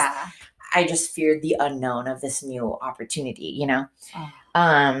 Whereas I just feared the unknown of this new opportunity, you know?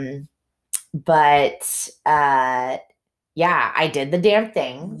 But yeah, I did the damn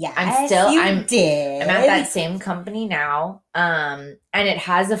thing. Yes, I'm at that same company now. And it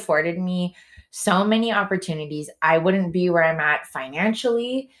has afforded me so many opportunities. I wouldn't be where I'm at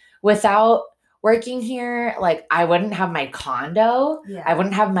financially without working here. Like I wouldn't have my condo. I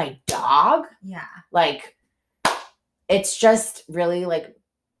wouldn't have my dog. Like it's just really like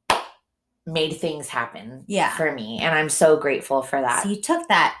made things happen for me. And I'm so grateful for that. So you took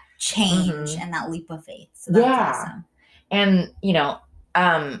that change and that leap of faith. So that's awesome. And, you know,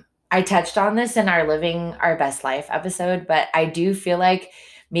 I touched on this in our Living Our Best Life episode, but I do feel like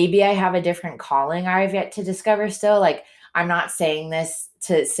maybe I have a different calling I've yet to discover still. Like, I'm not saying this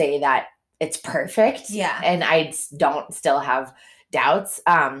to say that it's perfect. And I don't still have doubts.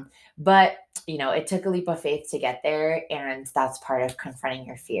 But, you know, it took a leap of faith to get there. And that's part of confronting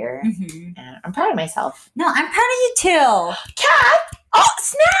your fear. And I'm proud of myself. No, I'm proud of you too. Cat! Oh,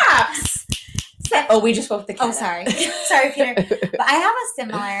 snaps! We just woke the cat. Oh, sorry. Sorry, Peter. But I have a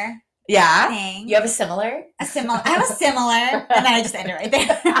similar thing. You have a similar? I have a similar, and then I just ended right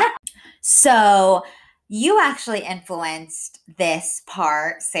there. So you actually influenced this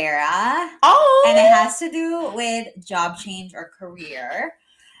part, Sarah. Oh! And it has to do with job change or career.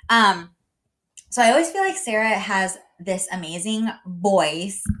 So I always feel like Sarah has this amazing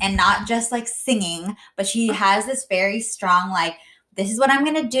voice and not just like singing, but she has this very strong, like, this is what I'm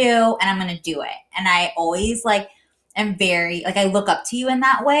going to do and I'm going to do it. And I always like am very, like I look up to you in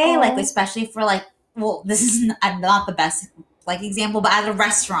that way, like especially for like, well, this is I'm not the best like example, but at a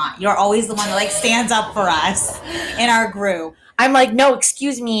restaurant, you're always the one that like stands up for us in our group. I'm like, no,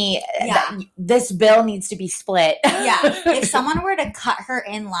 excuse me. Yeah. This bill needs to be split. Yeah. If someone were to cut her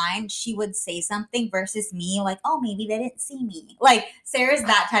in line, she would say something versus me like, oh, maybe they didn't see me. Like Sarah's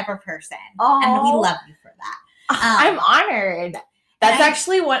that type of person. Oh. And we love you for that. I'm honored. That's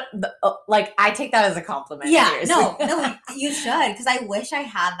actually what, like, I take that as a compliment. Yeah. Seriously. No, you should. Because I wish I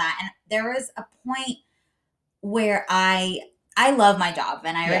had that. And there was a point where I love my job.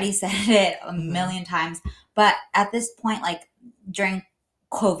 And I already said it a million times. But at this point, like, during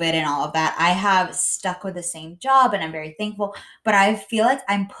COVID and all of that, I have stuck with the same job and I'm very thankful, but I feel like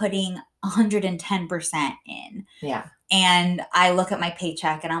I'm putting 110% in. Yeah. And I look at my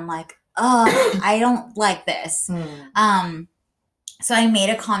paycheck and I'm like, oh, I don't like this. So I made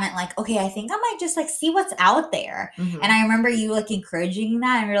a comment like, okay, I think I might just like see what's out there. And I remember you like encouraging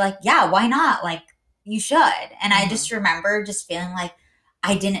that and you're like, yeah, why not? Like you should. And I just remember just feeling like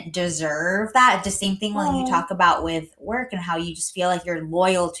I didn't deserve that. The same thing when you talk about with work and how you just feel like you're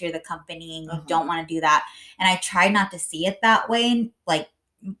loyal to the company and you don't want to do that. And I try not to see it that way, like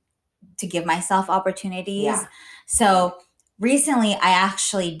to give myself opportunities. Yeah. So recently I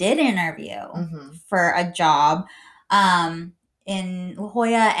actually did interview for a job in La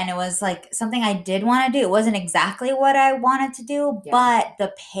Jolla, and it was like something I did want to do. It wasn't exactly what I wanted to do, but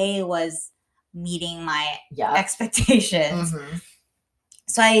the pay was meeting my expectations.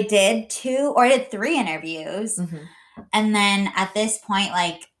 So I did 3 interviews. And then at this point,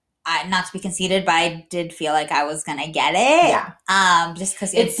 like, not to be conceited, but I did feel like I was going to get it. Yeah. Just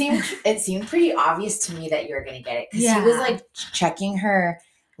because it seemed pretty obvious to me that you were going to get it. Because he was like checking her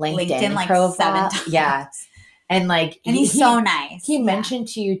LinkedIn like profile. 7 times. Yeah. And like, and he's so nice. He mentioned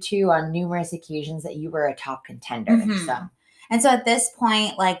to you too on numerous occasions that you were a top contender. And so at this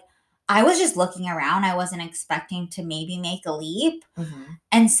point, like, I was just looking around. I wasn't expecting to maybe make a leap.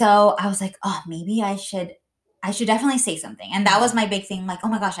 And so I was like, oh, maybe I should definitely say something. And that was my big thing. Like, oh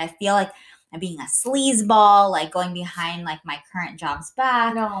my gosh, I feel like I'm being a sleazeball, like going behind like my current job's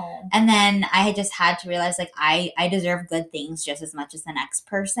back. No. And then I had just had to realize like I deserve good things just as much as the next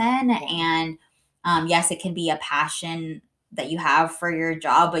person. And yes, it can be a passion that you have for your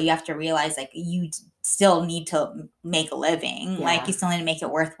job, but you have to realize like you still need to make a living. Like you still need to make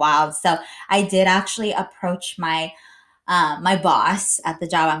it worthwhile. So I did actually approach my my boss at the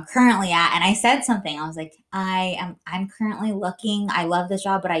job I'm currently at, and I said something. I was like, I'm currently looking. I love this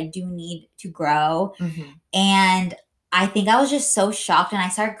job, but I do need to grow. And I think I was just so shocked, and I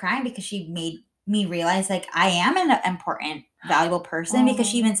started crying because she made me realize like I am an important, valuable person, because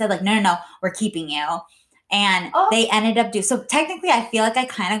she even said like, no, we're keeping you. And they ended up so technically I feel like I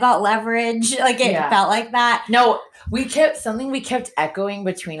kind of got leverage. Like it felt like that. No, we kept echoing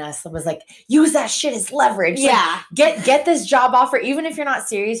between us. It was like, use that shit as leverage. Yeah. Like, get this job offer. Even if you're not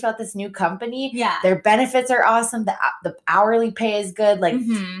serious about this new company. Yeah. Their benefits are awesome. The hourly pay is good. Like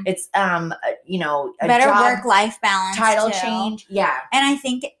it's, you know, a better work-life balance. Title too. change. Yeah. And I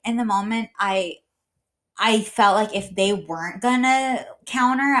think in the moment I felt like if they weren't gonna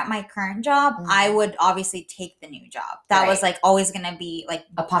counter at my current job, I would obviously take the new job. That was like always gonna be like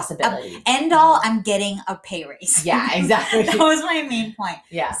a possibility. End all, I'm getting a pay raise. Yeah, exactly. That was my main point.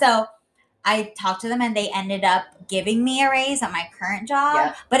 Yeah. So I talked to them and they ended up giving me a raise at my current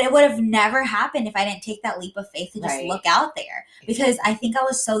job. But it would have never happened if I didn't take that leap of faith and just look out there. Because I think I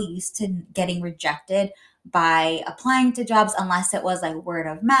was so used to getting rejected by applying to jobs unless it was like word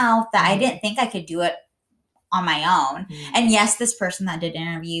of mouth that I didn't think I could do it on my own. And yes, this person that did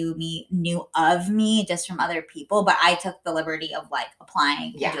interview me knew of me just from other people, but I took the liberty of like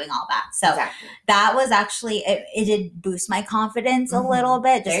applying and doing all that. So that was actually, it did boost my confidence a little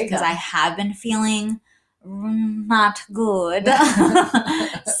bit just because I have been feeling not good.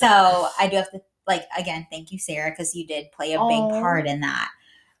 So I do have to like, again, thank you, Sarah, because you did play a big part in that.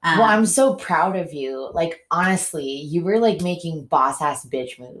 Well, I'm so proud of you. Like, honestly, you were like making boss ass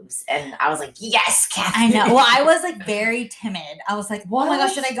bitch moves. And I was like, yes, Catherine. I know. Well, I was like very timid. I was like, oh my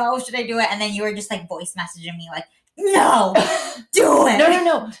gosh, should I go? Should I do it? And then you were just like voice messaging me like, no, do it.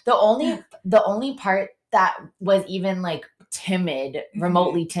 No. The only part that was even like timid,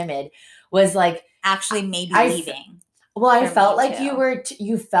 remotely timid, was like actually maybe leaving. Well, I felt like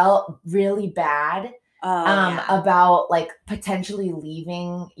you felt really bad. About like potentially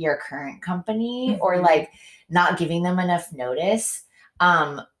leaving your current company or like not giving them enough notice.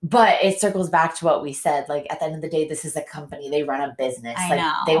 But it circles back to what we said. Like at the end of the day, this is a company. They run a business. I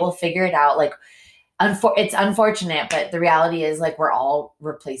know. They will figure it out. Like it's unfortunate, but the reality is like we're all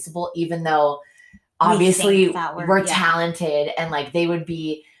replaceable, even though obviously we're talented and like they would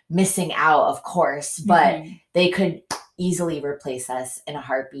be missing out, of course, but they could easily replace us in a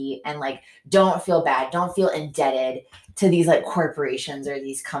heartbeat. And like, don't feel bad. Don't feel indebted to these like corporations or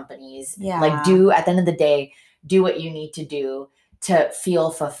these companies. Yeah. Like, at the end of the day, do what you need to do to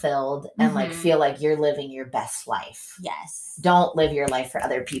feel fulfilled and like feel like you're living your best life. Yes. Don't live your life for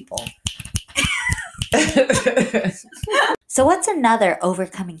other people. So what's another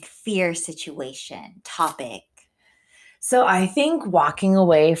overcoming fear situation topic? So I think walking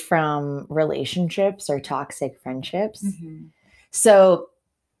away from relationships or toxic friendships. Mm-hmm. So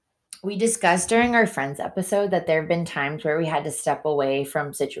we discussed during our friends episode that there have been times where we had to step away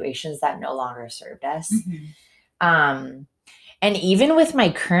from situations that no longer served us. Mm-hmm. And even with my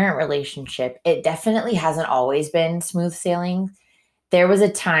current relationship, it definitely hasn't always been smooth sailing. There was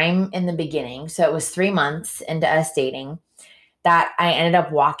a time in the beginning, so it was 3 months into us dating, that I ended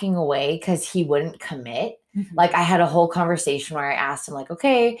up walking away because he wouldn't commit. Mm-hmm. Like I had a whole conversation where I asked him like,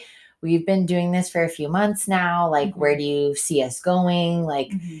 okay, we've been doing this for a few months now. Like, where do you see us going?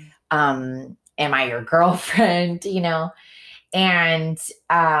 Like, am I your girlfriend? You know? And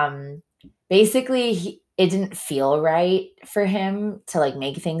basically it didn't feel right for him to like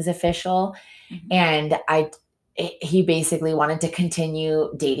make things official. And he basically wanted to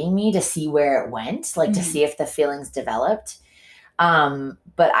continue dating me to see where it went, like to see if the feelings developed.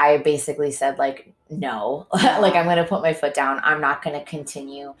 But I basically said like, no, like I'm going to put my foot down. I'm not going to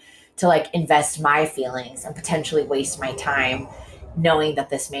continue to like invest my feelings and potentially waste my time knowing that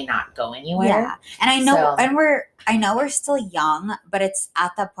this may not go anywhere. Yeah. And I know, I know we're still young, but it's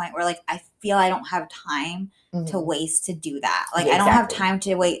at that point where like, I feel I don't have time to waste to do that. Like I don't have time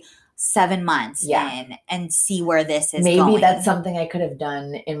to wait 7 months in and see where this is Maybe going. That's something I could have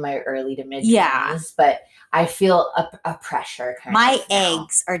done in my early to mid 20s, but I feel a pressure kind my of now.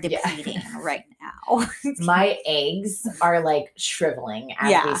 eggs are depleting right now. My eggs are like shriveling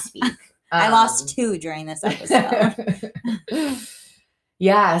as we speak. I lost 2 during this episode.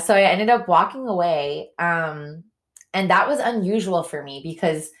 Yeah, so I ended up walking away. And that was unusual for me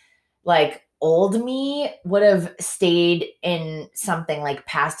because like old me would have stayed in something like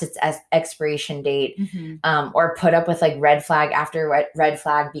past its expiration date, or put up with like red flag after red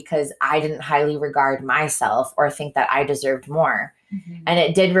flag because I didn't highly regard myself or think that I deserved more. And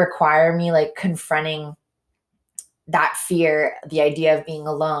it did require me like confronting that fear, the idea of being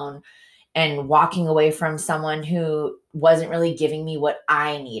alone and walking away from someone who wasn't really giving me what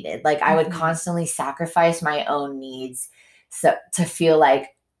I needed. Like I would constantly sacrifice my own needs to feel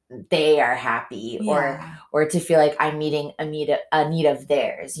like they are happy or to feel like I'm meeting a need of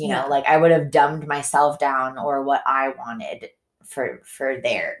theirs, you know, like I would have dumbed myself down or what I wanted for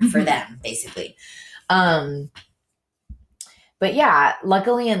them basically. But yeah,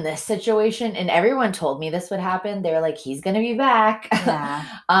 luckily in this situation, and everyone told me this would happen. They were like, he's going to be back. Yeah.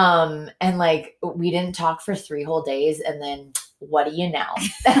 And like, we didn't talk for 3 whole days. And then what do you know?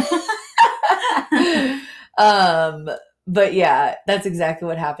 But yeah, that's exactly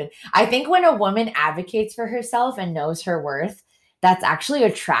what happened. I think when a woman advocates for herself and knows her worth, that's actually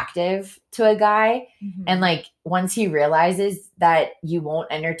attractive to a guy. And like, once he realizes that you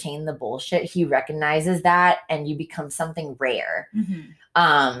won't entertain the bullshit, he recognizes that and you become something rare.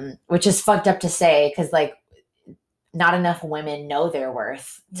 Which is fucked up to say because like not enough women know their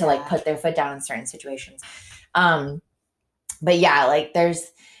worth to like put their foot down in certain situations. But yeah, like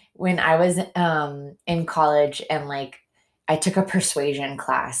when I was in college and like I took a persuasion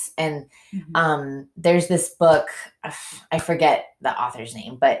class and there's this book, I forget the author's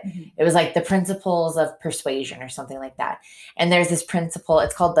name, but it was like the principles of persuasion or something like that. And there's this principle,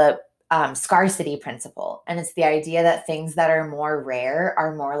 it's called the scarcity principle. And it's the idea that things that are more rare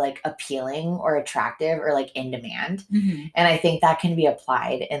are more like appealing or attractive or like in demand. And I think that can be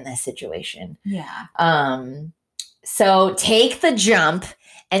applied in this situation. Yeah. So take the jump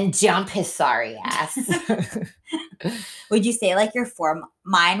and jump his sorry ass. Would you say like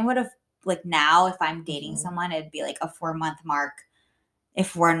mine would have like now if I'm dating someone, it'd be like a 4-month mark.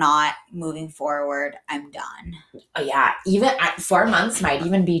 If we're not moving forward, I'm done. Oh yeah. Even 4 months might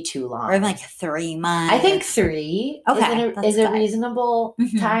even be too long. Or even like 3 months. I think 3 is a reasonable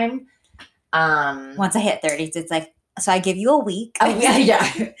time. Once I hit 30s, it's like, so I give you a week. Oh yeah.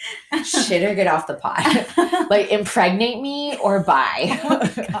 Shit or get off the pot. Like impregnate me or bye. Oh my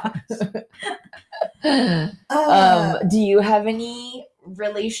gosh. Do you have any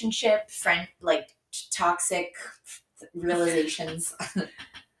relationship like toxic realizations?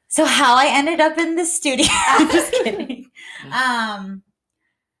 So how I ended up in the studio. I'm just kidding. Yeah,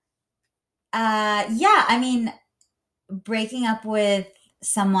 I mean, breaking up with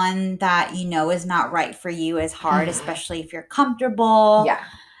someone that you know is not right for you is hard, especially if you're comfortable. Yeah.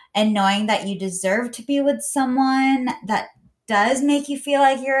 and knowing that you deserve to be with someone that does make you feel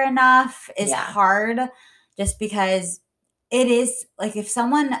like you're enough is hard, just because it is like if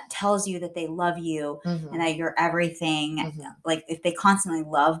someone tells you that they love you and that you're everything, like if they constantly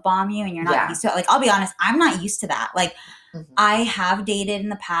love bomb you and you're not used to it, like I'll be honest, I'm not used to that. Like I have dated in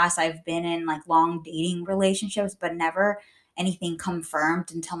the past. I've been in like long dating relationships, but never anything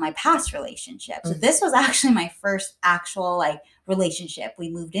confirmed until my past relationship. So this was actually my first actual like relationship. We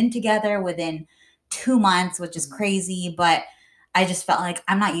moved in together within 2 months, which is crazy, but I just felt like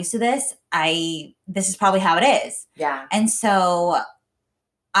I'm not used to this. This is probably how it is. Yeah. And so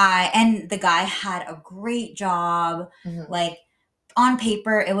and the guy had a great job. Like on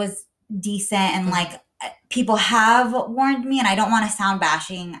paper, it was decent. And like people have warned me, and I don't want to sound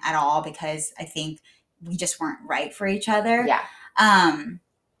bashing at all because I think we just weren't right for each other. Yeah.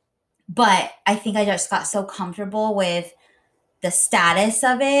 But I think I just got so comfortable with the status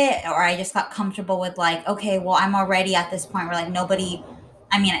of it, or I just got comfortable with like, okay, well, I'm already at this point where like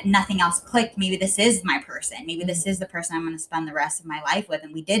nothing else clicked. Maybe this is my person. Maybe this is the person I'm going to spend the rest of my life with.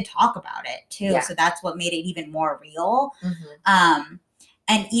 And we did talk about it too. Yeah. So that's what made it even more real.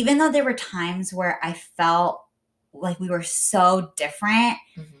 And even though there were times where I felt like we were so different,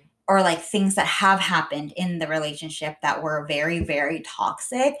 or like things that have happened in the relationship that were very, very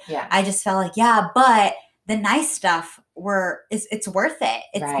toxic, I just felt like, but the nice stuff it's worth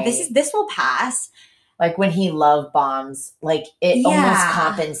it. This will pass. Like when he love bombs, like it almost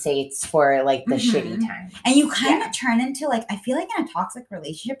compensates for like the shitty time. And you kind of turn into like, I feel like in a toxic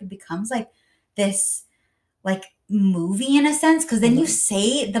relationship, it becomes like this like movie in a sense. Cause then you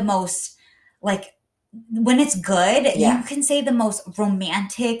say the most like, when it's good, you can say the most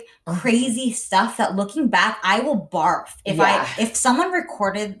romantic, crazy stuff that looking back, I will barf. If someone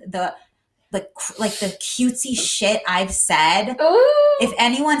recorded the cutesy shit I've said, if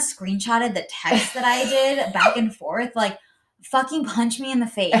anyone screenshotted the text that I did back and forth, like fucking punch me in the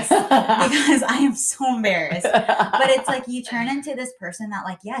face because I am so embarrassed. But it's like you turn into this person that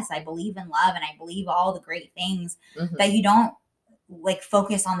like, yes, I believe in love and I believe all the great things, that you don't like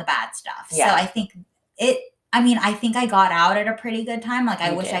focus on the bad stuff. So I think I think I got out at a pretty good time. Like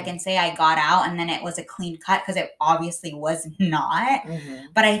I wish I can say I got out and then it was a clean cut, because it obviously was not.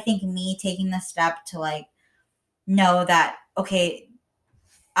 But I think me taking the step to like know that, okay,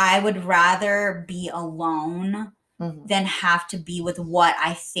 I would rather be alone than have to be with what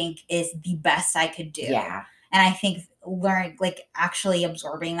I think is the best I could do. Yeah. And I think actually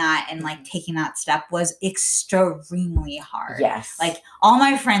absorbing that and like taking that step was extremely hard. Yes. Like all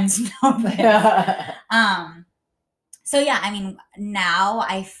my friends know this. So yeah, I mean, now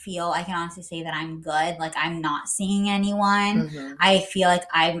I feel I can honestly say that I'm good. Like I'm not seeing anyone. I feel like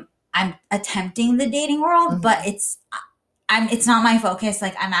I'm attempting the dating world, but it's not my focus.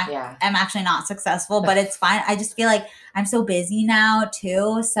 Like I'm actually not successful, but it's fine. I just feel like I'm so busy now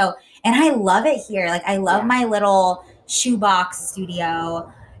too. So, and I love it here. Like I love my little shoebox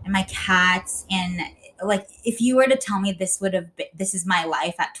studio and my cats. And like, if you were to tell me this is my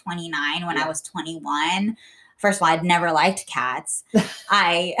life at 29 when I was 21, first of all, I'd never liked cats.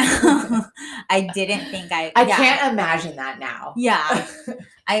 I didn't think I can't imagine that now. Yeah.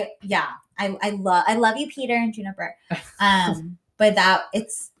 I love you, Peter and Juniper. But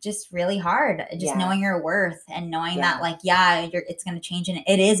it's just really hard. Just knowing your worth and knowing that like, it's going to change and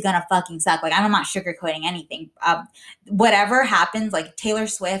it is going to fucking suck. Like I'm not sugarcoating anything. Whatever happens, like Taylor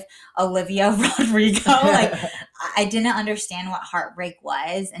Swift, Olivia Rodrigo, like I didn't understand what heartbreak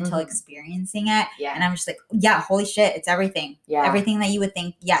was until experiencing it. Yeah. And I'm just like, holy shit, it's everything. Yeah. Everything that you would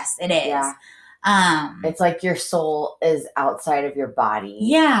think, yes, it is. Yeah. It's like your soul is outside of your body.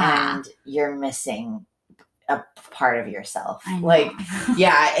 Yeah. And you're missing a part of yourself. Like,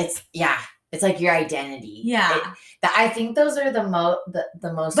 it's like your identity. Yeah. I think those are the most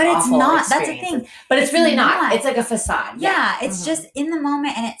but it's not. That's the thing. But it's really not. It's like a facade. Yeah. It's just in the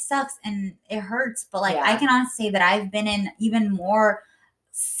moment and it sucks and it hurts. But like, I can honestly say that I've been in even more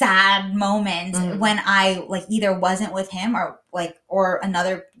sad moments when I like either wasn't with him or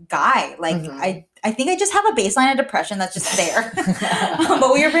another guy. Like I think I just have a baseline of depression that's just there.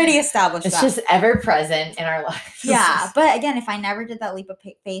 But we already established it's just ever present in our lives. Yeah. But again, if I never did that leap of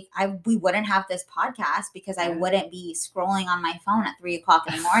faith, we wouldn't have this podcast because I wouldn't be scrolling on my phone at 3:00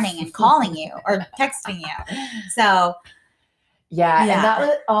 in the morning and calling you or texting you. So yeah. And that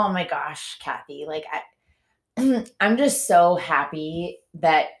was, oh my gosh, Kathy, like I'm just so happy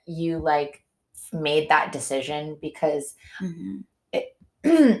that you like made that decision because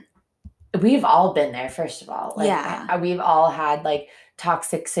we've all been there, first of all. Like, we've all had like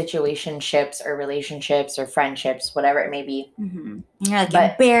toxic situationships or relationships or friendships, whatever it may be. And you're like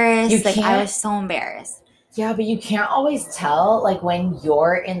But embarrassed. you Like I can't- was so embarrassed. Yeah, but you can't always tell, like, when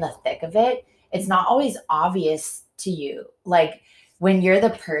you're in the thick of it, it's not always obvious to you. Like, when you're the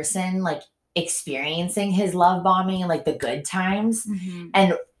person, like, experiencing his love bombing and, like, the good times,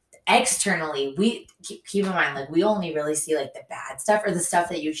 and externally, we keep in mind, like, we only really see, like, the bad stuff or the stuff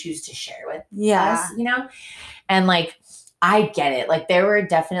that you choose to share with us, you know? And, like, I get it. Like, there were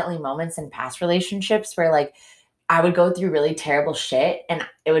definitely moments in past relationships where, like, I would go through really terrible shit and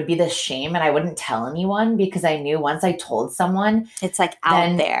it would be this shame and I wouldn't tell anyone because I knew once I told someone, it's like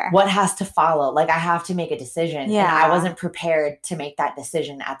out there. What has to follow? Like I have to make a decision. Yeah. And I wasn't prepared to make that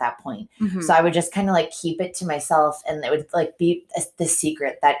decision at that point. So I would just kind of like keep it to myself and it would like be the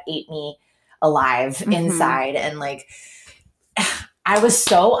secret that ate me alive inside. And like, I was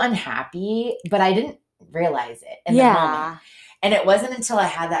so unhappy, but I didn't realize it in the moment. And it wasn't until I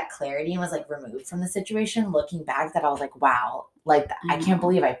had that clarity and was like removed from the situation, looking back, that I was like, wow, like I can't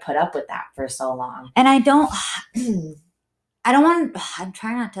believe I put up with that for so long. And I'm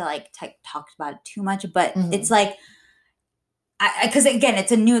trying not to like talk about it too much, but it's like, because again,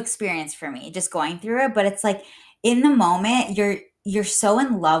 it's a new experience for me just going through it, but it's like in the moment, you're so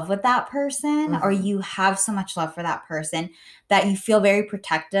in love with that person or you have so much love for that person that you feel very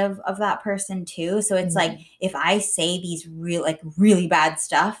protective of that person too. So it's like, if I say these really bad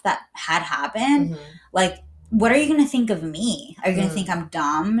stuff that had happened, like, what are you going to think of me? Are you going to think I'm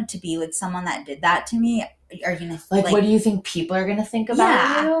dumb to be with someone that did that to me? Are you going to like, what do you think people are going to think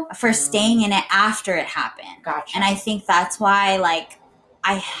about you? For staying in it after it happened. Gotcha. And I think that's why, like,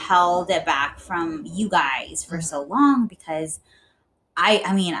 I held it back from you guys for so long because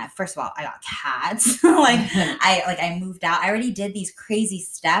I mean, first of all, I got cats. I moved out. I already did these crazy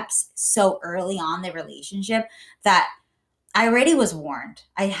steps so early on the relationship that I already was warned.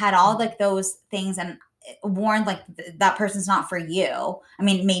 I had all like those things and warned like that person's not for you. I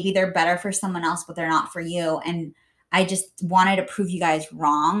mean, maybe they're better for someone else, but they're not for you. And I just wanted to prove you guys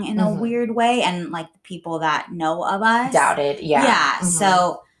wrong in a weird way. And like the people that know of us doubted. Yeah. Yeah.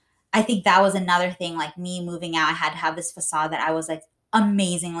 So I think that was another thing, like me moving out, I had to have this facade that I was like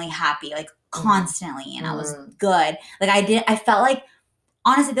amazingly happy, like constantly. And I was good. Like I felt like,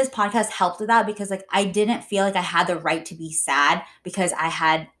 honestly, this podcast helped with that because like I didn't feel like I had the right to be sad because I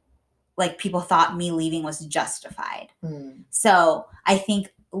had like people thought me leaving was justified. So I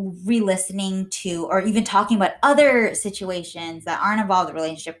think re-listening to or even talking about other situations that aren't involved in a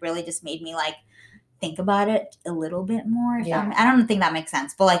relationship really just made me like think about it a little bit more. I don't think that makes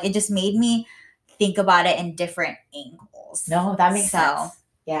sense, but like it just made me think about it in different angles. No, that makes sense.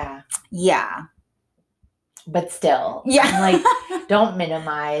 Yeah. But still, I'm like, don't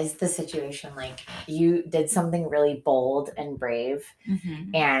minimize the situation. Like, you did something really bold and brave.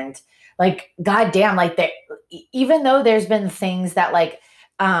 And like, goddamn, like, even though there's been things that like,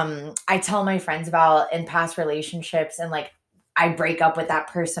 I tell my friends about in past relationships and like, I break up with that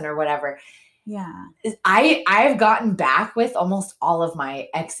person or whatever. I've gotten back with almost all of my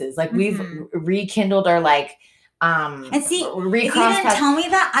exes. Like, we've rekindled or like, and see, if you didn't tell me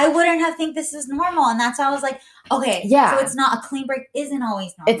that, I wouldn't have think this is normal. And that's why I was like, okay, so it's not a clean break isn't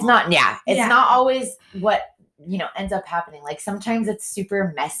always normal. It's not, it's not always what, ends up happening. Like sometimes it's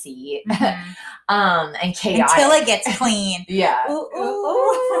super messy and chaotic. Until it gets clean.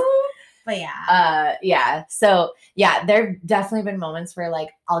 Ooh. But So there've definitely been moments where like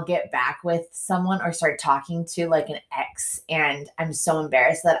I'll get back with someone or start talking to like an ex and I'm so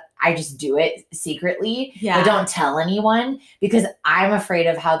embarrassed that I just do it secretly. I don't tell anyone because I'm afraid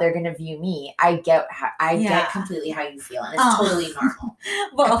of how they're gonna view me. I get completely how you feel and it's totally normal.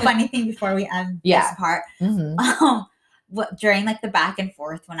 Well, a funny thing before we end this part. During like the back and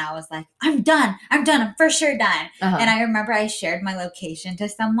forth when I was like, I'm done, I'm for sure done. And I remember I shared my location to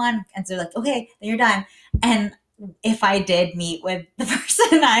someone and so like, okay, then you're done. And if I did meet with the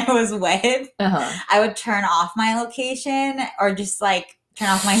person I was with, I would turn off my location or just like turn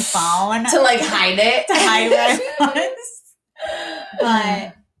off my phone. To like hide it. To hide where I was.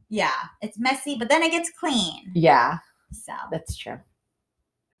 But yeah, it's messy, but then it gets clean. Yeah. So that's true.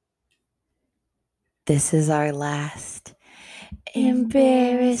 This is our last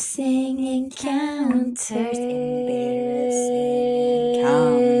embarrassing encounters.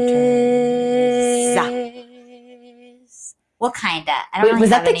 What kind of? I don't really was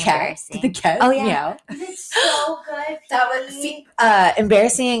have that the any cat? Did the cat? Oh yeah. It's so good. That was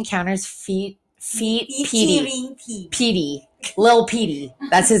embarrassing encounters. Petey. Lil Petey.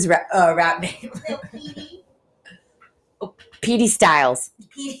 That's his rap name. Lil Petey. Petey Styles.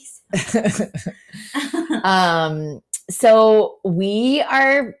 So we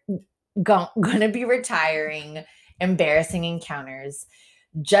are going to be retiring embarrassing encounters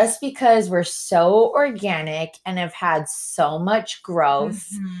just because we're so organic and have had so much growth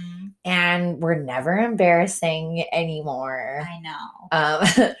and we're never embarrassing anymore. I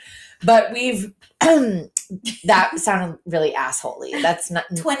know. But we've that sounded really assholey. That's not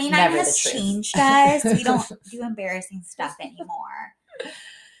 29 never has the truth. changed us. We don't do embarrassing stuff anymore.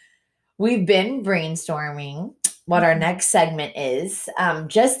 We've been brainstorming what our next segment is,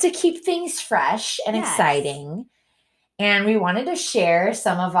 just to keep things fresh and exciting. And we wanted to share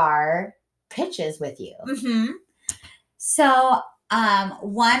some of our pitches with you. So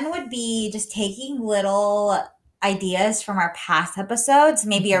one would be just taking little ideas from our past episodes,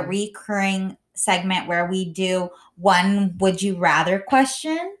 maybe a recurring segment where we do one would you rather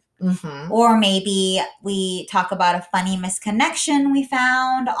question, or maybe we talk about a funny misconnection we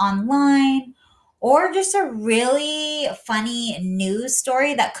found online, or just a really funny news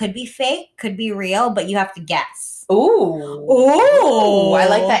story that could be fake, could be real, but you have to guess. Ooh, I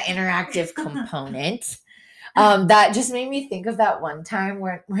like that interactive component. That just made me think of that one time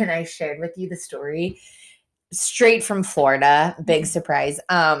when I shared with you the story straight from Florida. Big surprise.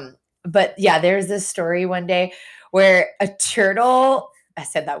 But yeah, there's this story one day where a turtle, I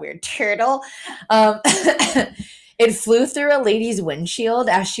said that weird, turtle, it flew through a lady's windshield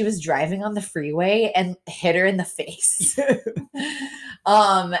as she was driving on the freeway and hit her in the face.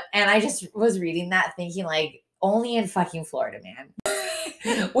 And I just was reading that thinking like, only in fucking Florida, man.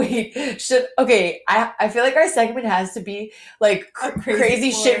 Wait, I feel like our segment has to be like crazy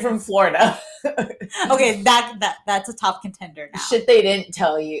shit from Florida. Okay, that's a top contender now. Shit they didn't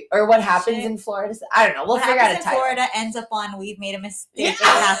tell you, or what happens in Florida. I don't know. We'll figure out a title. Florida ends up on We've Made a Mistake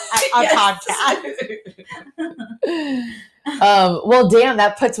podcast. Well, damn,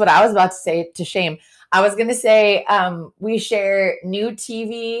 that puts what I was about to say to shame. I was gonna say we share new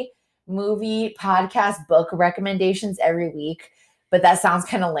TV, movie, podcast, book recommendations every week, but that sounds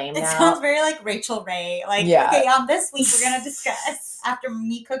kind of lame now. It sounds very like Rachel Ray. Like, okay, this week we're gonna discuss after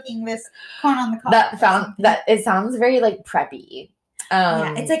me cooking this corn on the cob. That it sounds very like preppy.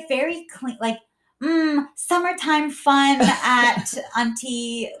 It's like very clean, like summertime fun at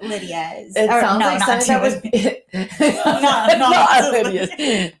Auntie Lydia's. It sounds like something that was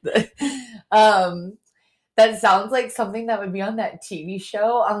that sounds like something that would be on that TV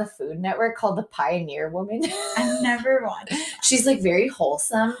show on the Food Network called The Pioneer Woman. I've never watched. She's like very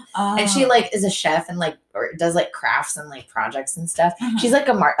wholesome, and she like is a chef and like or does like crafts and like projects and stuff. She's like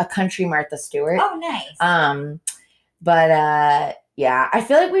a country Martha Stewart. Oh, nice. But yeah, I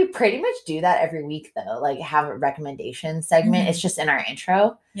feel like we pretty much do that every week though. Like have a recommendation segment. It's just in our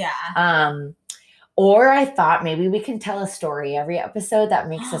intro. Yeah. Or I thought maybe we can tell a story every episode that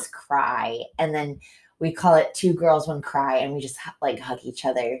makes us cry, and then we call it Two Girls, One Cry, and we just like hug each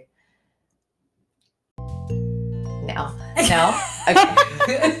other. No.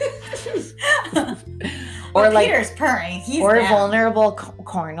 Okay. Or like Peter's purring. He's or down. vulnerable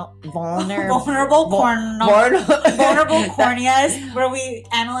corneas, where we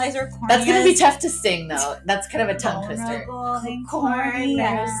analyze our corneas. That's gonna be tough to sing though. That's kind of a tongue twister.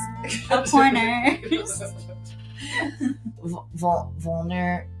 Corners.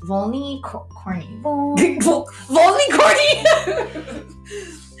 Volny corny.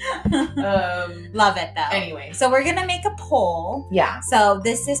 Love it though. Anyway, so we're gonna make a poll. Yeah. So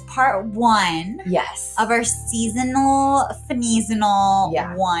this is part 1. Yes. Of our seasonal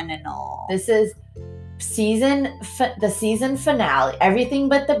one and all. This is the season finale. Everything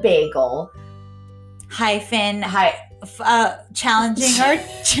but the bagel. Challenging our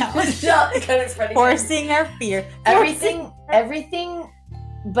challenge. Forcing our fear. Everything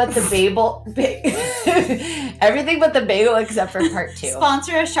but the bagel. Everything but the bagel except for part 2.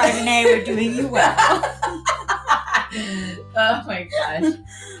 Sponsor a Chardonnay. We're doing you well. Oh my gosh.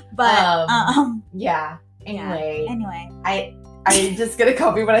 But yeah. Anyway. I'm just gonna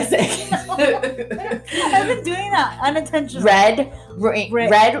copy what I say. I've been doing that unintentionally. Red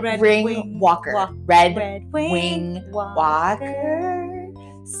Wing Walker. Red Wing Walker.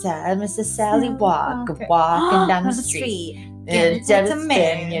 Mrs. Sally Walker walking down the street. It's just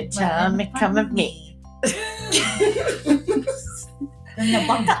spin your tummy, come with me.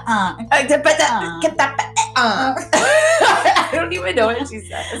 I don't even know what she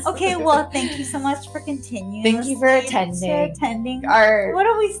says. Okay, well, thank you so much for continuing. Thank you for attending our what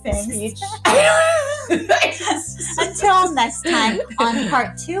are we saying? Speech. Until next time on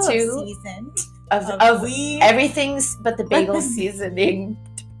part 2 of season of everything's but the bagel season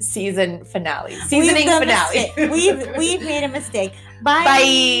finale. Seasoning finale. We've made a mistake.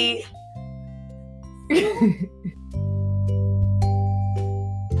 Bye. Bye.